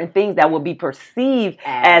do certain things that will be perceived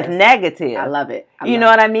as negative. I love it. You know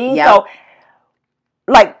what I mean? Yep. So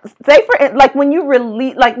like say for like when you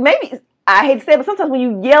release, like maybe I hate to say it, but sometimes when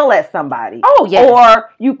you yell at somebody,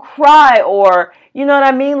 or you cry, or you know what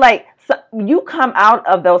I mean, like so you come out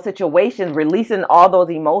of those situations releasing all those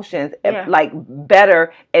emotions like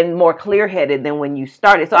better and more clear-headed than when you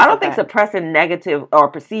started. So I don't think suppressing negative or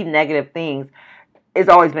perceived negative things is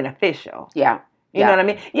always beneficial. Yeah. You know what I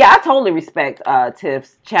mean? Yeah, I totally respect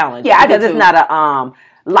Tiff's challenge. Yeah, because it's not a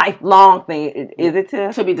lifelong thing, is it,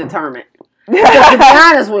 Tiff? To be determined. Because to be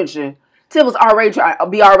honest with you, Tiff was already trying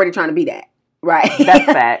to be that. Right. That's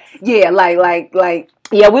facts. Yeah, like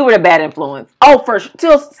yeah, we were the bad influence. Oh, for sure.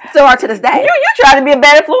 Still are to this day. You trying to be a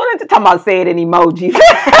bad influence? Talking about say it in emojis.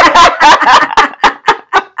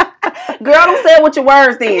 Girl, don't say it with your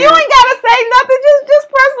words then. You ain't gotta say nothing. Just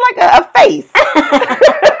press like a face.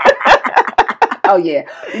 Oh yeah,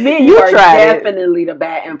 me and you are definitely the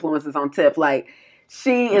bad influences on Tiff. Like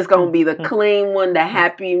she is gonna be the clean one, the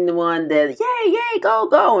happy one, the yay,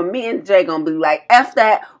 go. And me and Jay gonna be like, F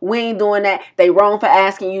that, we ain't doing that. They wrong for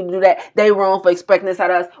asking you to do that. They wrong for expecting this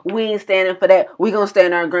out of us. We ain't standing for that. We gonna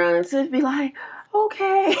stand our ground. And Tiff be like,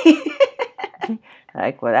 okay.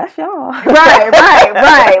 Like, well, that's y'all.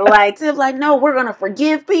 Right. Like Tiff like, no, we're gonna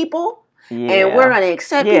forgive people. And we're gonna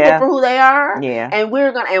accept people for who they are. Yeah. And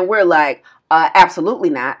we're like, absolutely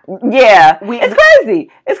not. Yeah. It's crazy.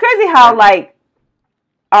 It's crazy how like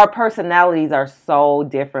our personalities are so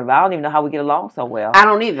different. But I don't even know how we get along so well. I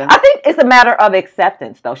don't either. I think it's a matter of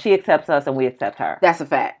acceptance, though. She accepts us and we accept her. That's a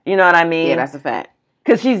fact. You know what I mean? Yeah, that's a fact.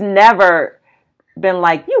 Because she's never been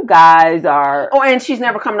like, you guys are... Oh, and she's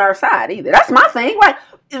never come to our side either. That's my thing. Like,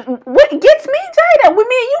 what gets me, Jay, that with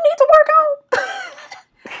me and you need to work on?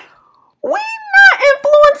 We not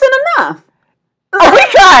influencing enough. Oh, we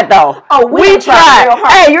tried though. Oh, we tried real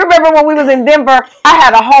hard. Hey, you remember when we was in Denver? I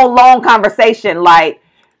had a whole long conversation like,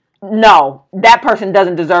 no, that person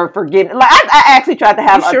doesn't deserve forgiveness. Like I actually tried to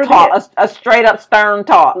have a straight up stern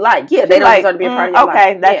talk. Like, yeah, they don't deserve to be a part of your life.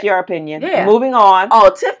 Okay, that's your opinion. Yeah. Moving on.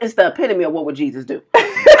 Oh, Tiff is the epitome of what would Jesus do.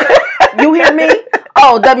 You hear me?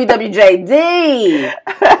 Oh, WWJD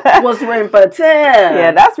was written for Tiff.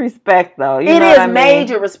 Yeah, that's respect though. You know it is what I mean?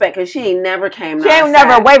 Major respect because she never came. She ain't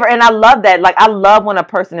never waver, and I love that. Like I love when a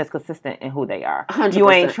person is consistent in who they are. 100%. You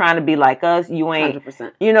ain't trying to be like us. You ain't.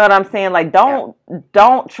 100%. You know what I'm saying? Like don't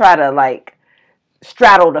try to like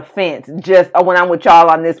straddle the fence. Just when I'm with y'all,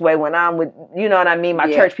 I'm this way. When I'm with, you know what I mean?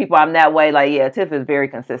 My church people, I'm that way. Like Tiff is very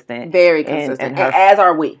consistent. Very consistent, and as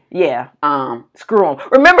are we. Yeah. Screw them.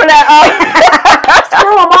 Remember that?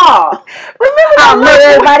 Screw them all. Remember that? I'll murder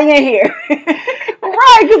everybody in here.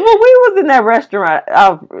 Right, because when we was in that restaurant,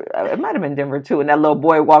 it might have been Denver too, and that little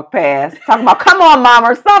boy walked past talking about, come on, mom,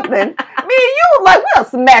 or something. Me and you, like, we'll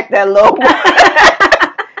smack that little boy.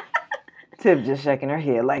 Tiff just shaking her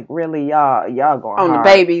head, like, really, y'all going on hard. The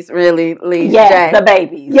babies, really, Lee? Yes, the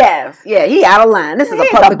babies. Yes, yeah, he out of line. This is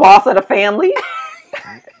the boss of the family.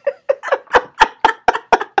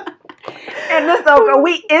 And this though,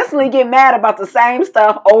 we instantly get mad about the same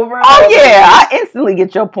stuff over and over. Oh yeah, I instantly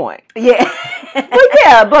get your point. Yeah,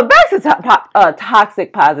 but back to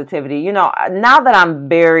toxic positivity. You know, now that I'm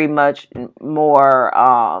very much more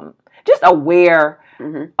just aware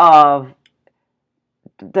of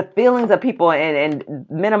the feelings of people and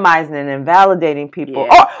minimizing and invalidating people,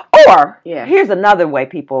 or here's another way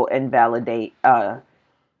people invalidate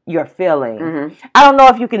your feelings. I don't know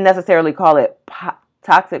if you can necessarily call it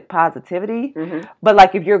toxic positivity, but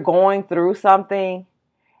like if you're going through something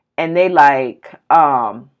and they like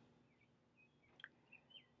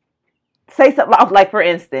say something like, for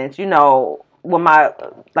instance, you know, when my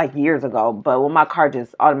like years ago, but when my car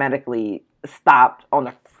just automatically stopped on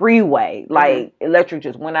the freeway, like electric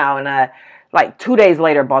just went out, and I like 2 days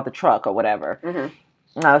later bought the truck or whatever.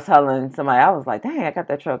 And I was telling somebody, I was like, dang, I got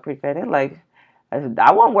that truck pretty fast. They're like,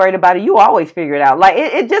 I wasn't worried about it. You always figure it out. Like,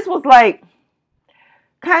 it just was like,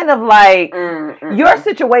 kind of like, your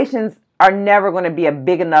situations are never going to be a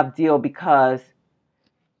big enough deal because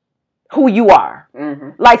who you are.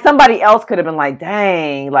 Like, somebody else could have been like,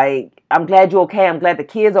 dang, like, I'm glad you're okay. I'm glad the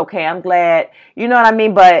kid's okay. I'm glad, you know what I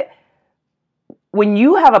mean? But when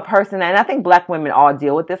you have a person, and I think Black women all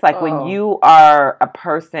deal with this, like when you are a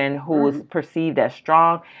person who is perceived as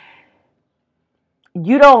strong,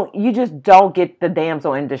 you just don't get the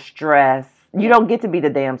damsel in distress. You don't get to be the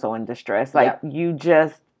damsel in distress. Like, you'll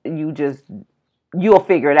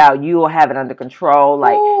figure it out. You'll have it under control.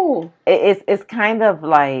 Like, it's kind of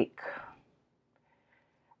like,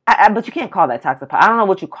 but you can't call that toxic. I don't know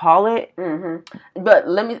what you call it. But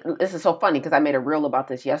this is so funny because I made a reel about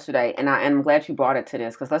this yesterday, and I'm glad you brought it to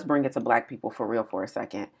this, because let's bring it to Black people for real for a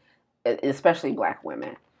second, especially Black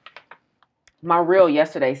women. My reel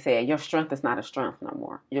yesterday said, your strength is not a strength no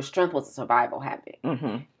more. Your strength was a survival habit.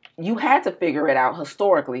 You had to figure it out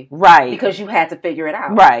historically. Right. Because you had to figure it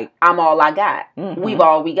out. Right. I'm all I got. We've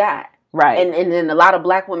all we got. Right. And in a lot of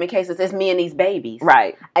Black women cases, it's me and these babies.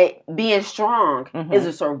 Right. Being strong is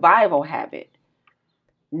a survival habit.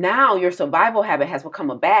 Now your survival habit has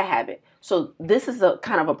become a bad habit. So this is a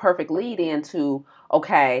kind of a perfect lead into,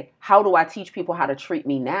 okay, how do I teach people how to treat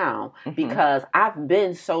me now? Because I've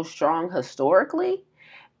been so strong historically,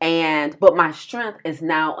 but my strength is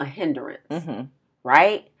now a hindrance,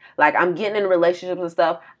 right? Like, I'm getting in relationships and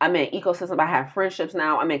stuff. I'm in ecosystems. I have friendships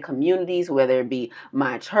now. I'm in communities, whether it be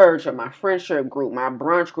my church or my friendship group, my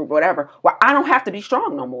brunch group, whatever, where I don't have to be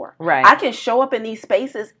strong no more. Right. I can show up in these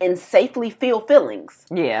spaces and safely feel feelings.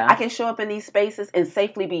 Yeah. I can show up in these spaces and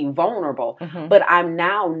safely be vulnerable. But I'm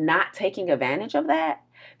now not taking advantage of that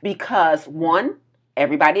because, one,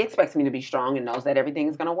 everybody expects me to be strong and knows that everything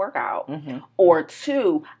is going to work out. Or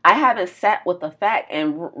two, I haven't sat with the fact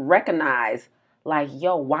and recognized, like,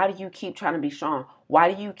 yo, why do you keep trying to be strong?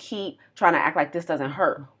 Why do you keep trying to act like this doesn't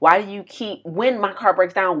hurt? Why do you keep, when my car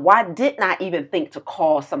breaks down, why didn't I even think to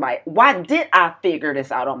call somebody? Why did I figure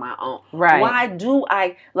this out on my own? Right. Why do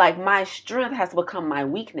I, like, my strength has become my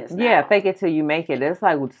weakness now? Yeah, fake it till you make it. It's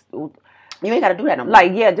like, you ain't got to do that no more.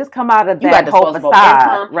 Like, yeah, just come out of that. You got disposable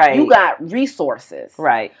income. Right. You got resources.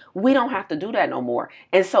 Right. We don't have to do that no more.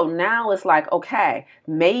 And so now it's like, okay,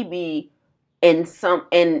 maybe in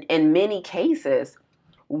many cases,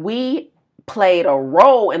 we played a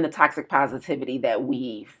role in the toxic positivity that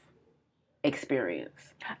we've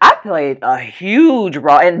experienced. I played a huge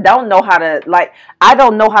role and don't know how to, like, I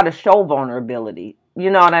don't know how to show vulnerability.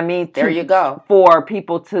 You know what I mean? There you go. For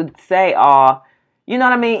people to say, you know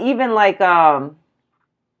what I mean? Even like, we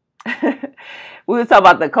were talking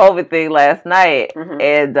about the COVID thing last night,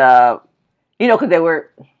 and, you know, because there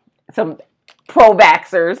were some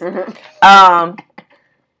pro-vaxxers.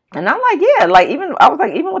 And I'm like, yeah, like, even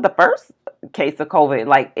with the first case of COVID,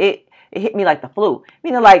 like, it hit me like the flu.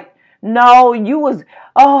 Meaning, like, no, you was,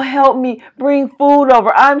 help me, bring food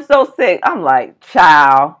over. I'm so sick. I'm like,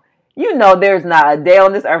 child, you know, there's not a day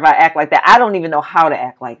on this earth I act like that. I don't even know how to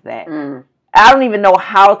act like that. I don't even know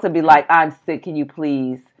how to be like, I'm sick. Can you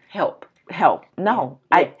please help? No,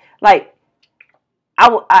 yeah.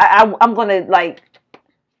 I'm going to, like,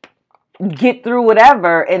 get through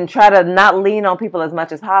whatever and try to not lean on people as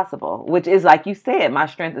much as possible, which is, like you said, my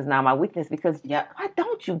strength is now my weakness, because why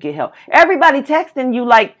don't you get help? Everybody texting you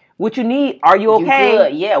like, what you need? Are you okay? You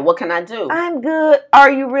good? Yeah, what can I do? I'm good.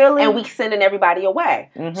 Are you really? And we sending everybody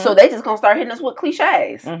away. So they just going to start hitting us with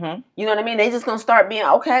cliches. You know what I mean? They just going to start being,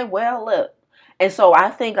 okay, well, look. And so I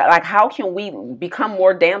think, like, how can we become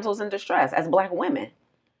more damsels in distress as Black women?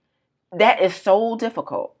 That is so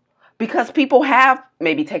difficult. Because people have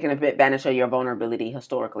maybe taken advantage of your vulnerability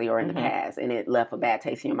historically or in the past, and it left a bad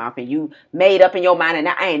taste in your mouth, and you made up in your mind, and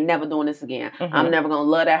I ain't never doing this again. I'm never going to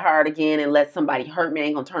love that hard again and let somebody hurt me. I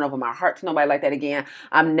ain't going to turn over my heart to nobody like that again.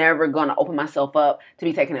 I'm never going to open myself up to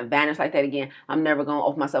be taken advantage like that again. I'm never going to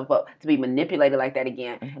open myself up to be manipulated like that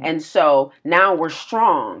again. And so now we're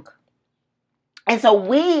strong. And so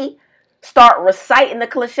we start reciting the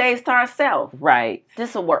cliches to ourselves. Right.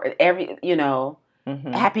 This will work.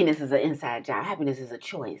 Happiness is an inside job. Happiness is a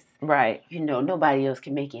choice. Right. You know, nobody else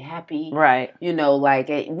can make you happy. Right. You know, like,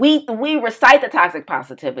 we recite the toxic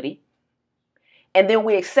positivity, and then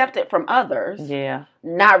we accept it from others. Yeah.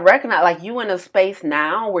 Not recognize, like, you in a space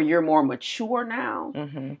now where you're more mature now,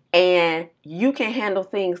 and you can handle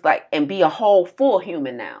things like, and be a whole full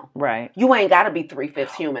human now. Right. You ain't got to be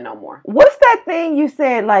 3/5 human no more. What's that thing you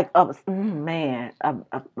said, like, a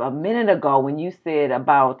minute ago when you said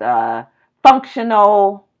about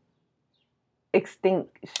functional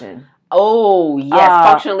extinction? Oh,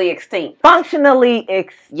 yes. Functionally extinct. Functionally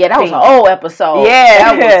extinct. Yeah, that was an old episode.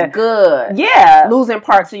 Yeah. That was good. Yeah. Losing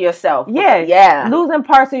parts of yourself. Yeah. Yeah. Losing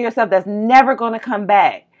parts of yourself that's never going to come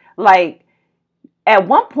back. Like, at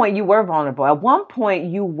one point you were vulnerable. At one point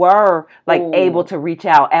you were like able to reach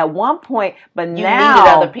out. At one point, but you now needed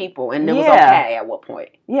other people, and it was okay at what point.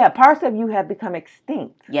 Yeah, parts of you have become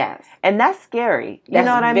extinct. Yes, and that's scary. You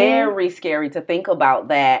know what I mean? Very scary to think about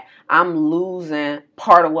that. I'm losing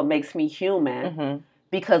part of what makes me human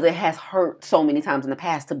because it has hurt so many times in the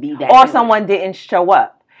past to be that. Or human. Someone didn't show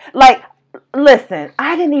up. Like, listen,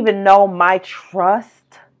 I didn't even know my trust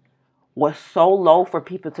was so low for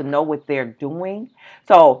people to know what they're doing.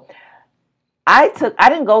 So I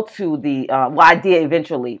didn't go to the, I did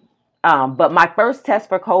eventually, but my first test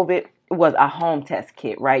for COVID was a home test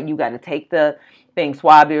kit, right? You got to take the thing,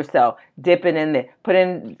 swab yourself, dip it in there, put it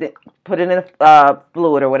in the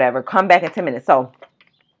fluid or whatever, come back in 10 minutes. So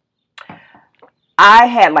I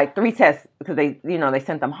had like 3 tests because they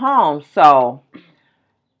sent them home. So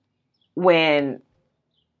when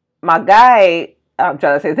my guy, I'm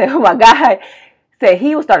trying to say that, my guy said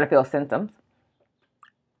he was starting to feel symptoms,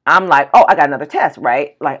 I'm like, oh, I got another test,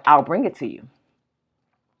 right? Like, I'll bring it to you.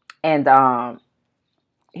 And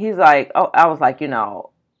he's like, oh, I was like,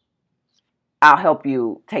 I'll help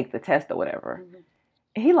you take the test or whatever.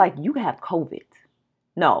 And he like, you have COVID.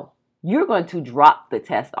 No, you're going to drop the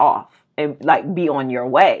test off and like be on your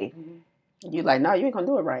way. You like, no, you ain't gonna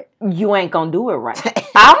do it right. You ain't gonna do it right.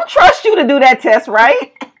 I don't trust you to do that test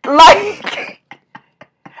right. Like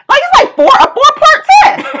it's like a 4-part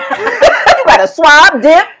test. You gotta swab,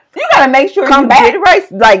 dip. You gotta make sure Come you back. did it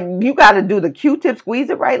right. Like, you gotta do the Q-tip, squeeze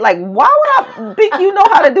it right. Like, why would I think you know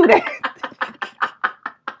how to do that?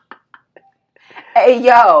 Hey,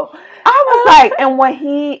 yo. I was like, and when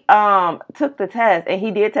he took the test and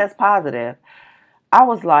he did test positive, I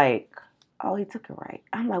was like, oh, he took it right.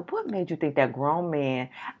 I'm like, what made you think that grown man?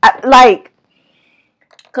 Because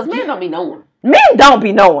men don't be knowing. Men don't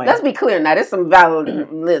be knowing. Let's be clear now. This is some valid.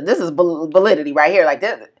 This is validity right here. Like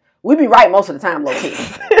this, we be right most of the time, low key.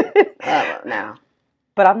 Now.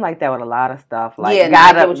 But I'm like that with a lot of stuff. Like, yeah,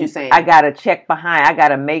 I get what you're saying. I gotta check behind. I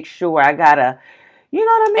gotta make sure. I gotta, you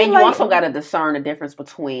know what I mean? And you also gotta discern the difference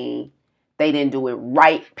between they didn't do it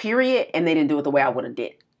right, period, and they didn't do it the way I would have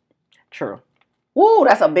did. True. Woo,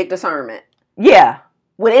 that's a big discernment. Yeah.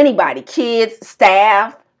 With anybody, kids,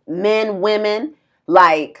 staff, men, women,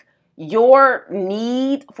 like your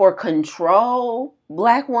need for control,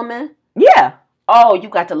 Black woman. Yeah. Oh, you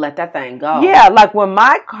got to let that thing go. Yeah, like when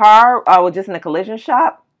my car was just in a collision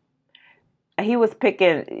shop, he was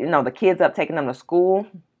picking, the kids up, taking them to school.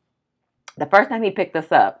 The first time he picked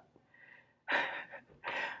us up,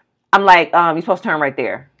 I'm like, you're supposed to turn right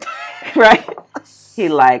there. Right? He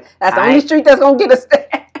like, that's the only street that's going to get us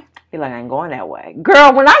there. He like, I ain't going that way.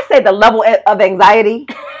 Girl, when I say the level of anxiety,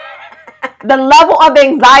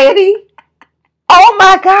 oh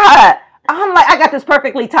my God. I'm like, I got this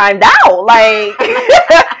perfectly timed out. Like,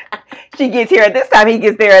 she gets here at this time, he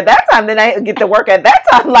gets there at that time, then I get to work at that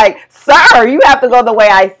time. Like, sir, you have to go the way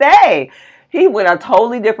I say. He went a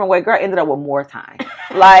totally different way. Girl, ended up with more time.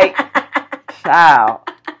 Like, child,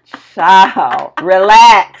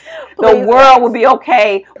 relax. The world will be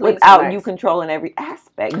okay without you controlling every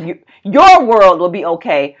aspect. Your world will be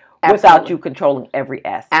okay without you controlling every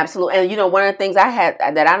aspect. Absolutely. And one of the things that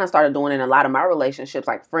I done started doing in a lot of my relationships,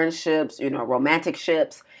 like friendships, romantic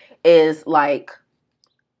ships, is like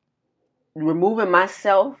removing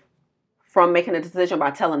myself from making a decision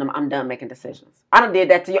by telling them I'm done making decisions. I done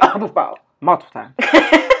did that to y'all before. Multiple times.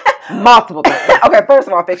 Multiple times. Okay, first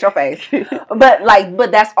of all, fix your face.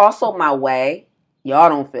 But that's also my way. Y'all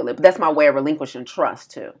don't feel it, but that's my way of relinquishing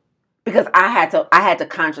trust too. Because I had to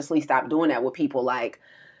consciously stop doing that with people. Like,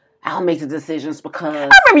 I'll make the decisions because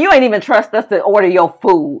I remember you ain't even trust us to order your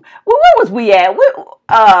food. Well, where was we at?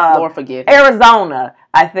 Lord forgive me. Arizona,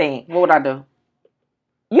 I think. What would I do?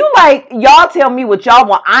 You like, y'all tell me what y'all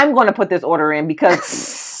want. I'm going to put this order in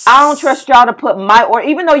because I don't trust y'all to put my order.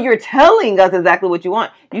 Even though you're telling us exactly what you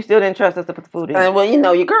want, you still didn't trust us to put the food in. Well,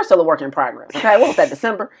 your girl's still a work in progress. Okay, what was that,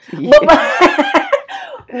 December? Yeah.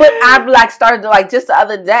 But I've started to just the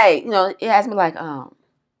other day, it asked me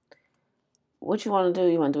what you want to do?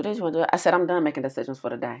 You want to do this? You want to do that? I said, I'm done making decisions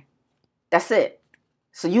for the day. That's it.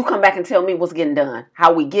 So you come back and tell me what's getting done.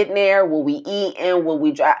 How we getting there? Will we eat? And will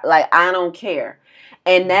we drive? Like, I don't care.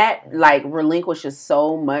 And that relinquishes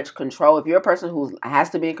so much control. If you're a person who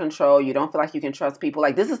has to be in control, you don't feel like you can trust people.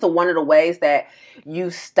 Like, this is one of the ways that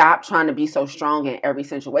you stop trying to be so strong in every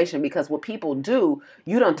situation. Because what people do,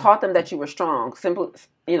 you done taught them that you were strong.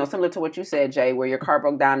 Similar to what you said, Jay, where your car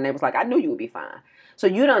broke down and they was like, I knew you would be fine. So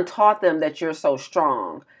you done taught them that you're so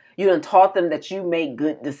strong. You done taught them that you make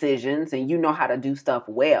good decisions and you know how to do stuff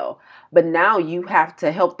well. But now you have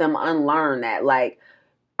to help them unlearn that. Like,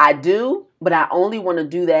 I do, but I only want to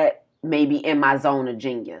do that maybe in my zone of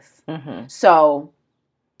genius. Mm-hmm. So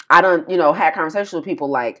I don't, had conversations with people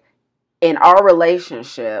like, in our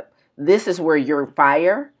relationship, this is where you're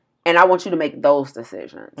fire, and I want you to make those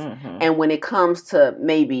decisions. Mm-hmm. And when it comes to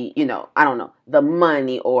maybe, I don't know, the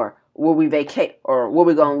money or where we vacate or where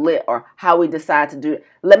we're going to live or how we decide to do it,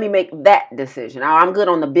 let me make that decision. I'm good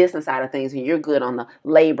on the business side of things and you're good on the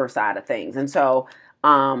labor side of things. And so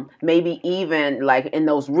maybe even like in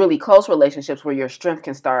those really close relationships where your strength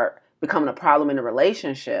can start becoming a problem in the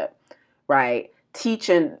relationship, right?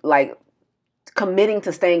 Teaching, like committing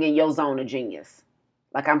to staying in your zone of genius.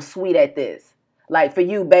 Like, I'm sweet at this. Like, for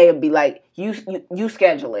you, babe, be like, you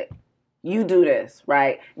schedule it. You do this,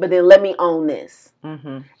 right? But then let me own this.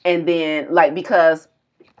 Mm-hmm. And then, like, because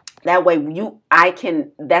that way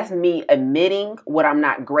that's me admitting what I'm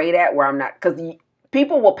not great at, where I'm not, because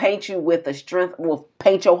people will paint you with the strength, will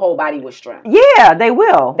paint your whole body with strength. Yeah, they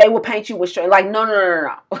will. They will paint you with strength. Like, no.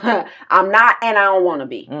 I'm not, and I don't want to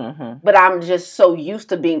be. Mm-hmm. But I'm just so used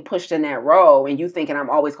to being pushed in that role, and you thinking I'm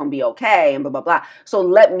always going to be okay, and blah, blah, blah. So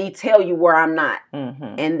let me tell you where I'm not.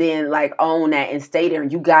 Mm-hmm. And then, like, own that and stay there.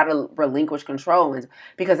 And you got to relinquish control.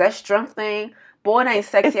 Because that strength thing, boy, it ain't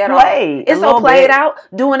sexy at all. It's so played out,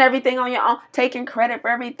 doing everything on your own, taking credit for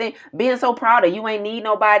everything, being so proud of you ain't need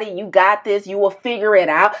nobody, you got this, you will figure it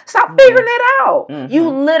out. Stop figuring it out. Mm-hmm. You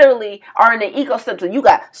literally are in an ecosystem. You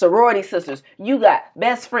got sorority sisters, you got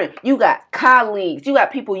best friend, you got colleagues, you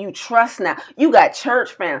got people you trust now, you got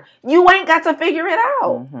church family. You ain't got to figure it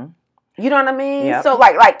out. Mm-hmm. You know what I mean? Yep. So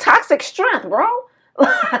like toxic strength, bro.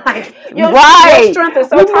 Like, your strength is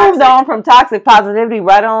so toxic. We moved on from toxic positivity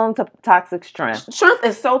right on to toxic strength. Strength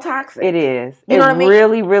is so toxic. It is. You know what I mean? It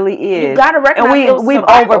really, really is. You got to recognize and we've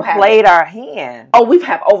overplayed our hand. Oh, we've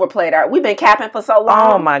been capping for so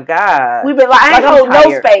long. Oh my God. We've been like, I ain't hold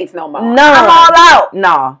no spades no more. No. I'm all out.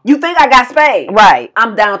 No. You think I got spades? Right.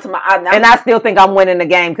 I'm down to my... and I still think I'm winning the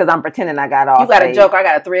game because I'm pretending I got all You got spades. A joke. I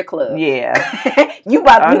got a 3 of clubs. Yeah. You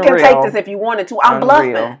can take this if you wanted to. I'm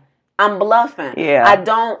bluffing. I'm bluffing. Yeah.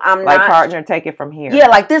 I'm like, not. Partner, take it from here. Yeah,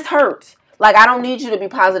 like, this hurts. Like, I don't need you to be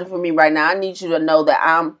positive for me right now. I need you to know that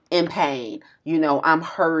I'm in pain. I'm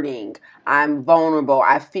hurting. I'm vulnerable.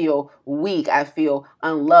 I feel weak. I feel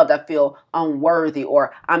unloved. I feel unworthy.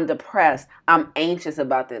 Or I'm depressed. I'm anxious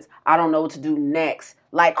about this. I don't know what to do next.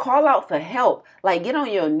 Like, call out for help. Like, get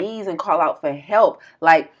on your knees and call out for help.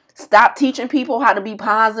 Like, stop teaching people how to be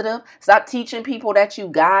positive. Stop teaching people that you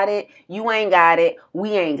got it. You ain't got it.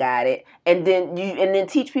 We ain't got it. And then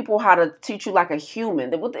teach people how to teach you like a human.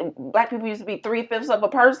 Black people used to be 3/5 of a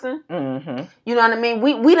person. Mm-hmm. You know what I mean?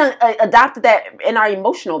 We done adopted that in our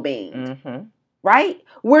emotional being. Mm-hmm. Right?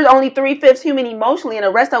 We're only 3/5 human emotionally, and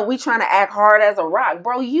the rest of it, we trying to act hard as a rock.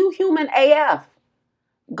 Bro, you human AF.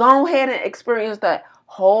 Go ahead and experience that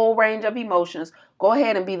whole range of emotions. Go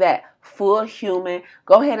ahead and be that full human.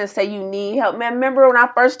 Go ahead and say you need help. Man, remember when I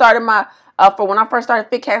first started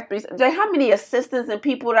Fit Cats, Jay, how many assistants and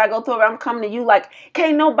people that I go through, I'm coming to you like,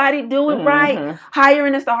 can't nobody do it right. Mm-hmm.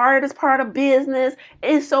 Hiring is the hardest part of business.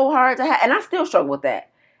 It's so hard to have. And I still struggle with that.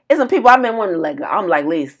 It's some people I've been wanting to let go. I'm like,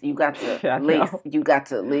 Lise, you got to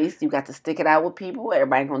stick it out with people.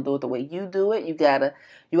 Everybody gonna do it the way you do it. You gotta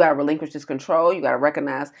relinquish this control. You gotta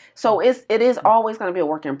recognize. So it is always gonna be a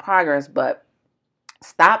work in progress, but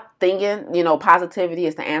stop thinking, positivity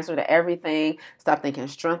is the answer to everything. Stop thinking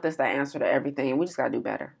strength is the answer to everything. We just gotta do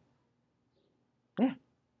better. Yeah,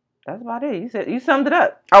 that's about it. You summed it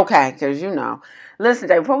up. Okay, because listen,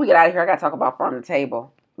 Jay. Before we get out of here, I gotta talk about Farm to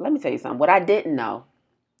Table. Let me tell you something. What I didn't know.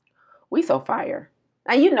 We so fire.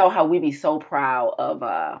 Now, you know how we be so proud of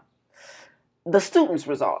the students'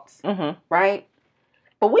 results, mm-hmm. right?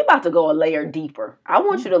 But we about to go a layer deeper. I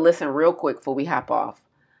want you to listen real quick before we hop off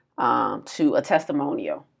to a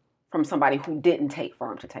testimonial from somebody who didn't take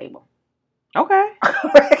Farm to Table. Okay.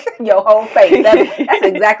 Your whole face. That's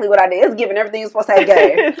exactly what I did. It's giving everything you're supposed to have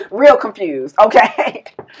gave. Real confused. Okay.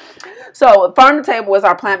 So Farm to Table is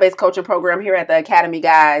our plant-based coaching program here at the Academy,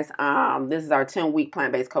 guys. This is our 10-week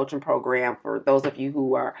plant-based coaching program for those of you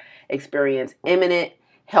who are experiencing imminent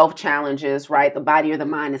health challenges, right? The body or the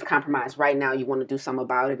mind is compromised right now. You want to do something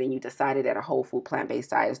about it, and you decided that a whole food plant-based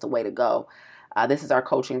diet is the way to go. This is our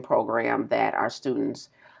coaching program that our students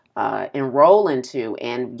enroll into.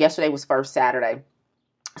 And yesterday was first Saturday.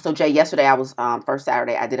 So Jay, yesterday I was first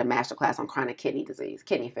Saturday. I did a masterclass on chronic kidney disease,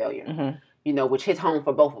 kidney failure. Mm-hmm. Which hits home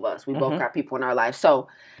for both of us. We mm-hmm. both got people in our lives. So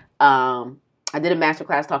I did a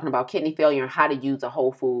masterclass talking about kidney failure and how to use a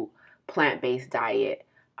whole food plant-based diet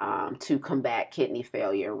to combat kidney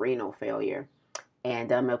failure, renal failure.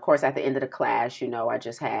 And of course, at the end of the class, we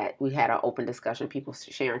had an open discussion, people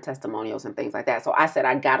sharing testimonials and things like that. So I said,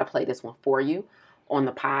 I got to play this one for you on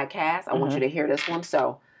the podcast. I want you to hear this one.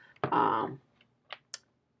 So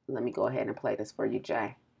let me go ahead and play this for you,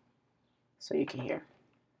 Jay, so you can hear.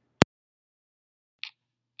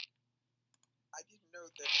 I didn't know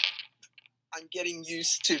that I'm getting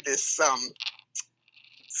used to this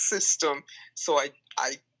system. So I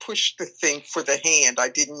pushed the thing for the hand. I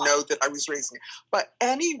didn't know that I was raising it. But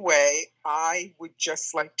anyway, I would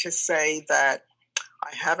just like to say that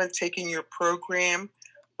I haven't taken your program,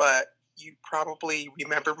 but you probably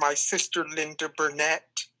remember my sister, Linda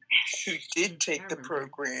Burnett, who did take the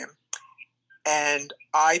program. And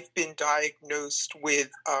I've been diagnosed with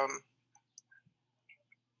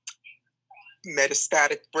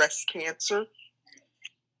metastatic breast cancer.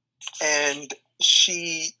 And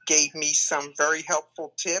she gave me some very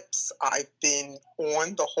helpful tips. I've been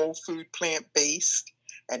on the whole food plant-based,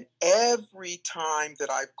 and every time that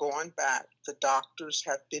I've gone back, the doctors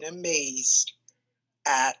have been amazed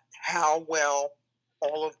at how well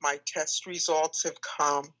all of my test results have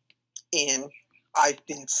come in. I've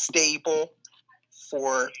been stable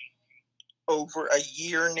for over a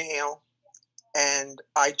year now, and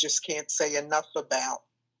I just can't say enough about,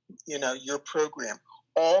 your program.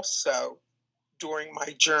 Also, during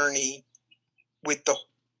my journey with the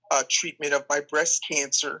treatment of my breast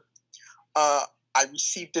cancer, I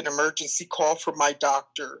received an emergency call from my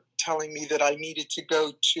doctor telling me that I needed to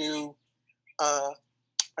go to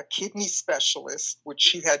a kidney specialist, which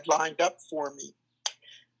she had lined up for me.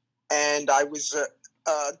 And I was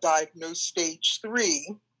diagnosed stage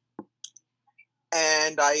 3.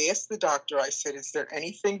 And I asked the doctor, I said, is there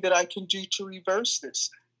anything that I can do to reverse this?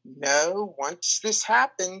 No, once this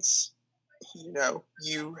happens,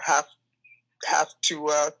 you have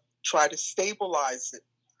to try to stabilize it.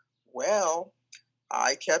 Well,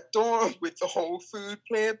 I kept on with the whole food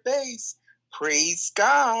plant-based. Praise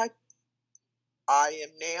God. I am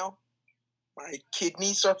now, my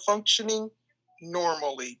kidneys are functioning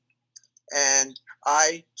normally. And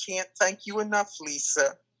I can't thank you enough,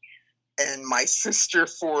 Lisa, and my sister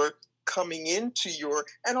for coming into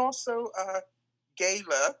and also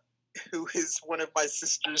Gayla, who is one of my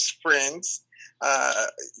sister's friends.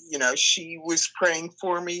 She was praying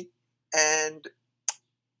for me, and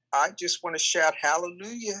I just want to shout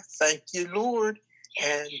hallelujah. Thank you, Lord.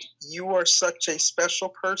 And you are such a special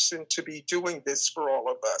person to be doing this for all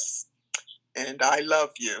of us. And I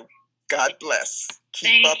love you. God bless.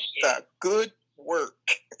 Keep up the good work.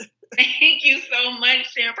 Thank you so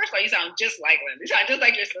much, Sharon. First of all, you sound just like Linda. You sound just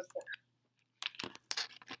like your sister.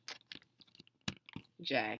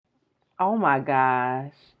 Jay. Oh my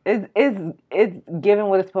gosh. It's given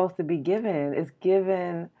what it's supposed to be given. It's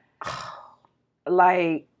given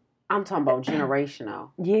like I'm talking about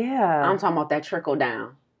generational. Yeah. I'm talking about that trickle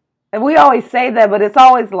down. And we always say that, but it's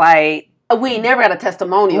always like we ain't never got a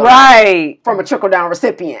testimonial from a trickle down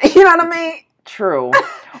recipient. You know what I mean? True.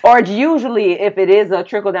 Or it's usually, if it is a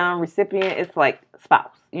trickle down recipient, it's like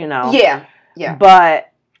spouse, Yeah. Yeah.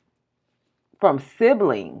 But from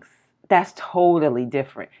siblings, that's totally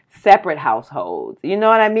different. Separate households. You know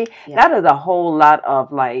what I mean? Yeah. That is a whole lot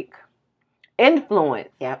of like influence.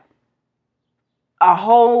 Yep. A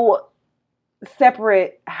whole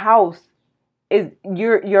separate house is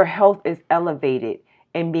your health is elevated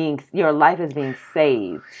and your life is being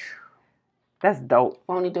saved. That's dope.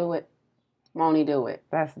 Won't he do it? Won't he do it?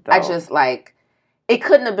 That's dope. I just it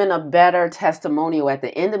couldn't have been a better testimonial at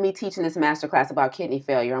the end of me teaching this masterclass about kidney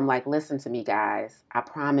failure. I'm like, listen to me, guys. I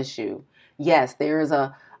promise you. Yes, there is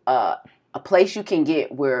a place you can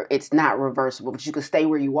get where it's not reversible, but you can stay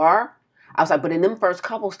where you are. I was like, but in them first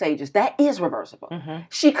couple stages, that is reversible. Mm-hmm.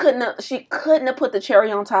 She couldn't have put the cherry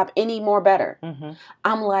on top any more better. Mm-hmm.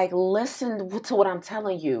 I'm like, listen to what I'm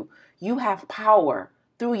telling you. You have power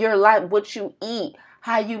through your life, what you eat,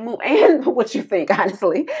 how you move, and what you think,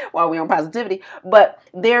 honestly, while we're on positivity. But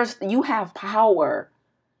you have power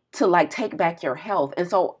to take back your health. And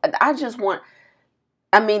so I just want,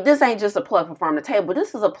 this ain't just a plug for Farm to Table.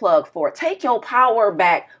 This is a plug for take your power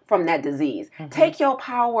back from that disease. Mm-hmm. Take your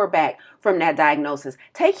power back from that diagnosis.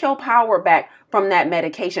 Take your power back from that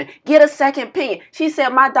medication. Get a second opinion. She said,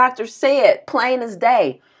 my doctor said, plain as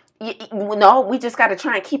day, no, we just got to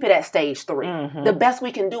try and keep it at stage 3. Mm-hmm. The best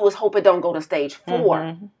we can do is hope it don't go to stage 4.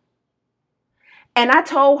 Mm-hmm. And I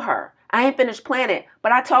told her, I ain't finished planning it,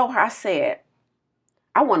 but I told her, I said,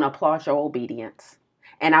 I want to applaud your obedience.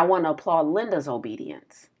 And I want to applaud Linda's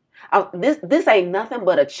obedience. This ain't nothing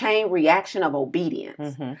but a chain reaction of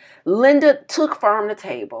obedience. Mm-hmm. Linda took Farm to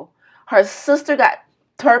Table, Her sister got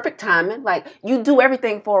perfect timing. Like, you do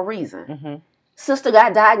everything for a reason. Mm-hmm. Sister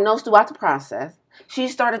got diagnosed throughout the process. She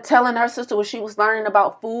started telling her sister what she was learning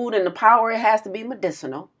about food and the power it has to be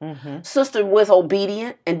medicinal. Mm-hmm. Sister was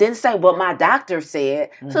obedient and didn't say what my doctor said.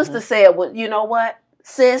 Mm-hmm. Sister said, well, you know what,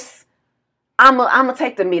 sis? I'm going to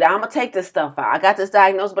take the meat out. I'm going to take this stuff out. I got this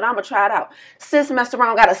diagnosis, but I'm going to try it out. Sis messed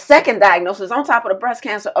around, got a second diagnosis on top of the breast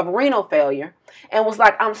cancer of renal failure, and was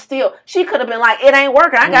like, she could have been like, it ain't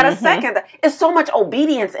working. I got a second. It's so much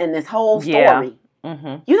obedience in this whole story. Yeah.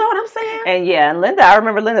 Mm-hmm. You know what I'm saying? And Linda, I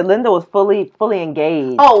remember Linda was fully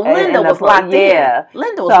engaged. Oh, Linda was locked in. Yeah.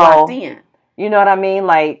 Linda was locked in. You know what I mean?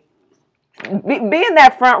 Like, being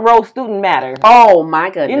that front row student matters. Oh, my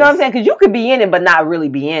goodness. You know what I'm saying? Because you could be in it, but not really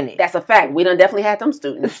be in it. That's a fact. We done definitely had them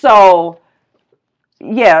students. So,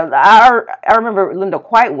 yeah, I remember Linda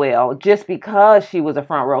quite well just because she was a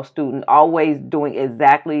front row student, always doing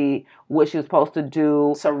exactly what she was supposed to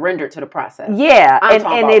do. Surrendered to the process. Yeah,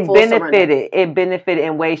 and it benefited. It benefited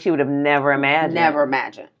in ways she would have never imagined. Never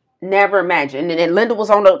imagined. And then Linda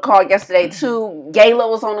was on the call yesterday too. Gayla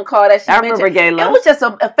was on the call that she mentioned. I remember Gayla. It was just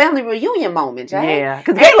a family reunion moment, Jay. Yeah,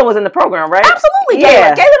 because Gayla was in the program, right? Absolutely,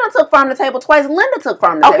 yeah. Gayla done took Farm to Table twice. Linda took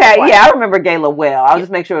Farm to Table twice. Okay, yeah, I remember Gayla well. I'll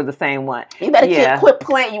just make sure it was the same one. You better quit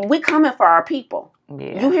playing. We coming for our people.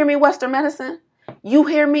 Yeah. You hear me, Western Medicine? You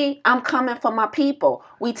hear me? I'm coming for my people.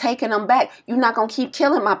 We taking them back. You're not going to keep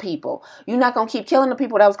killing my people. You're not going to keep killing the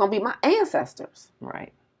people that was going to be my ancestors.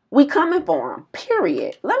 Right. We coming for them,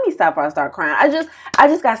 period. Let me stop before I start crying. I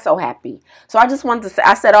just got so happy. So I just wanted to say,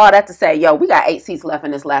 I said all that to say, yo, we got 8 seats left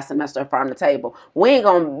in this last semester of Farm to Table. We ain't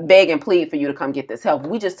going to beg and plead for you to come get this help.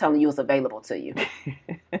 We just telling you it's available to you.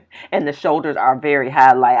 And the shoulders are very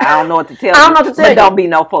high. Like, I don't know what to tell you. I don't know what to tell you. Don't be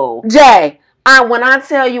no fool. Jay, when I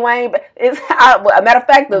tell you a matter of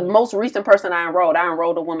fact, the most recent person I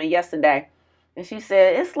enrolled a woman yesterday. And she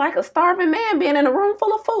said, it's like a starving man being in a room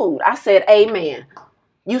full of food. I said, amen.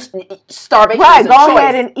 Starvation is a choice. Go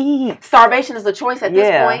ahead and eat. Starvation is a choice at this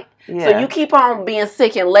point. Yeah. So you keep on being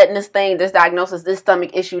sick and letting this diagnosis, this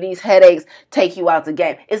stomach issue, these headaches take you out the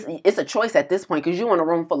game. It's a choice at this point because you're in a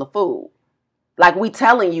room full of food. Like, we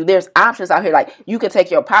telling you there's options out here. Like, you can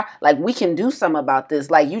take your power. Like, we can do something about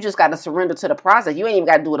this. Like, you just got to surrender to the process. You ain't even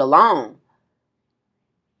got to do it alone.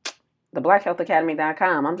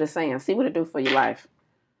 TheBlackHealthAcademy.com. I'm just saying. See what it do for your life.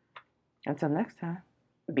 Until next time.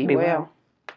 Be well.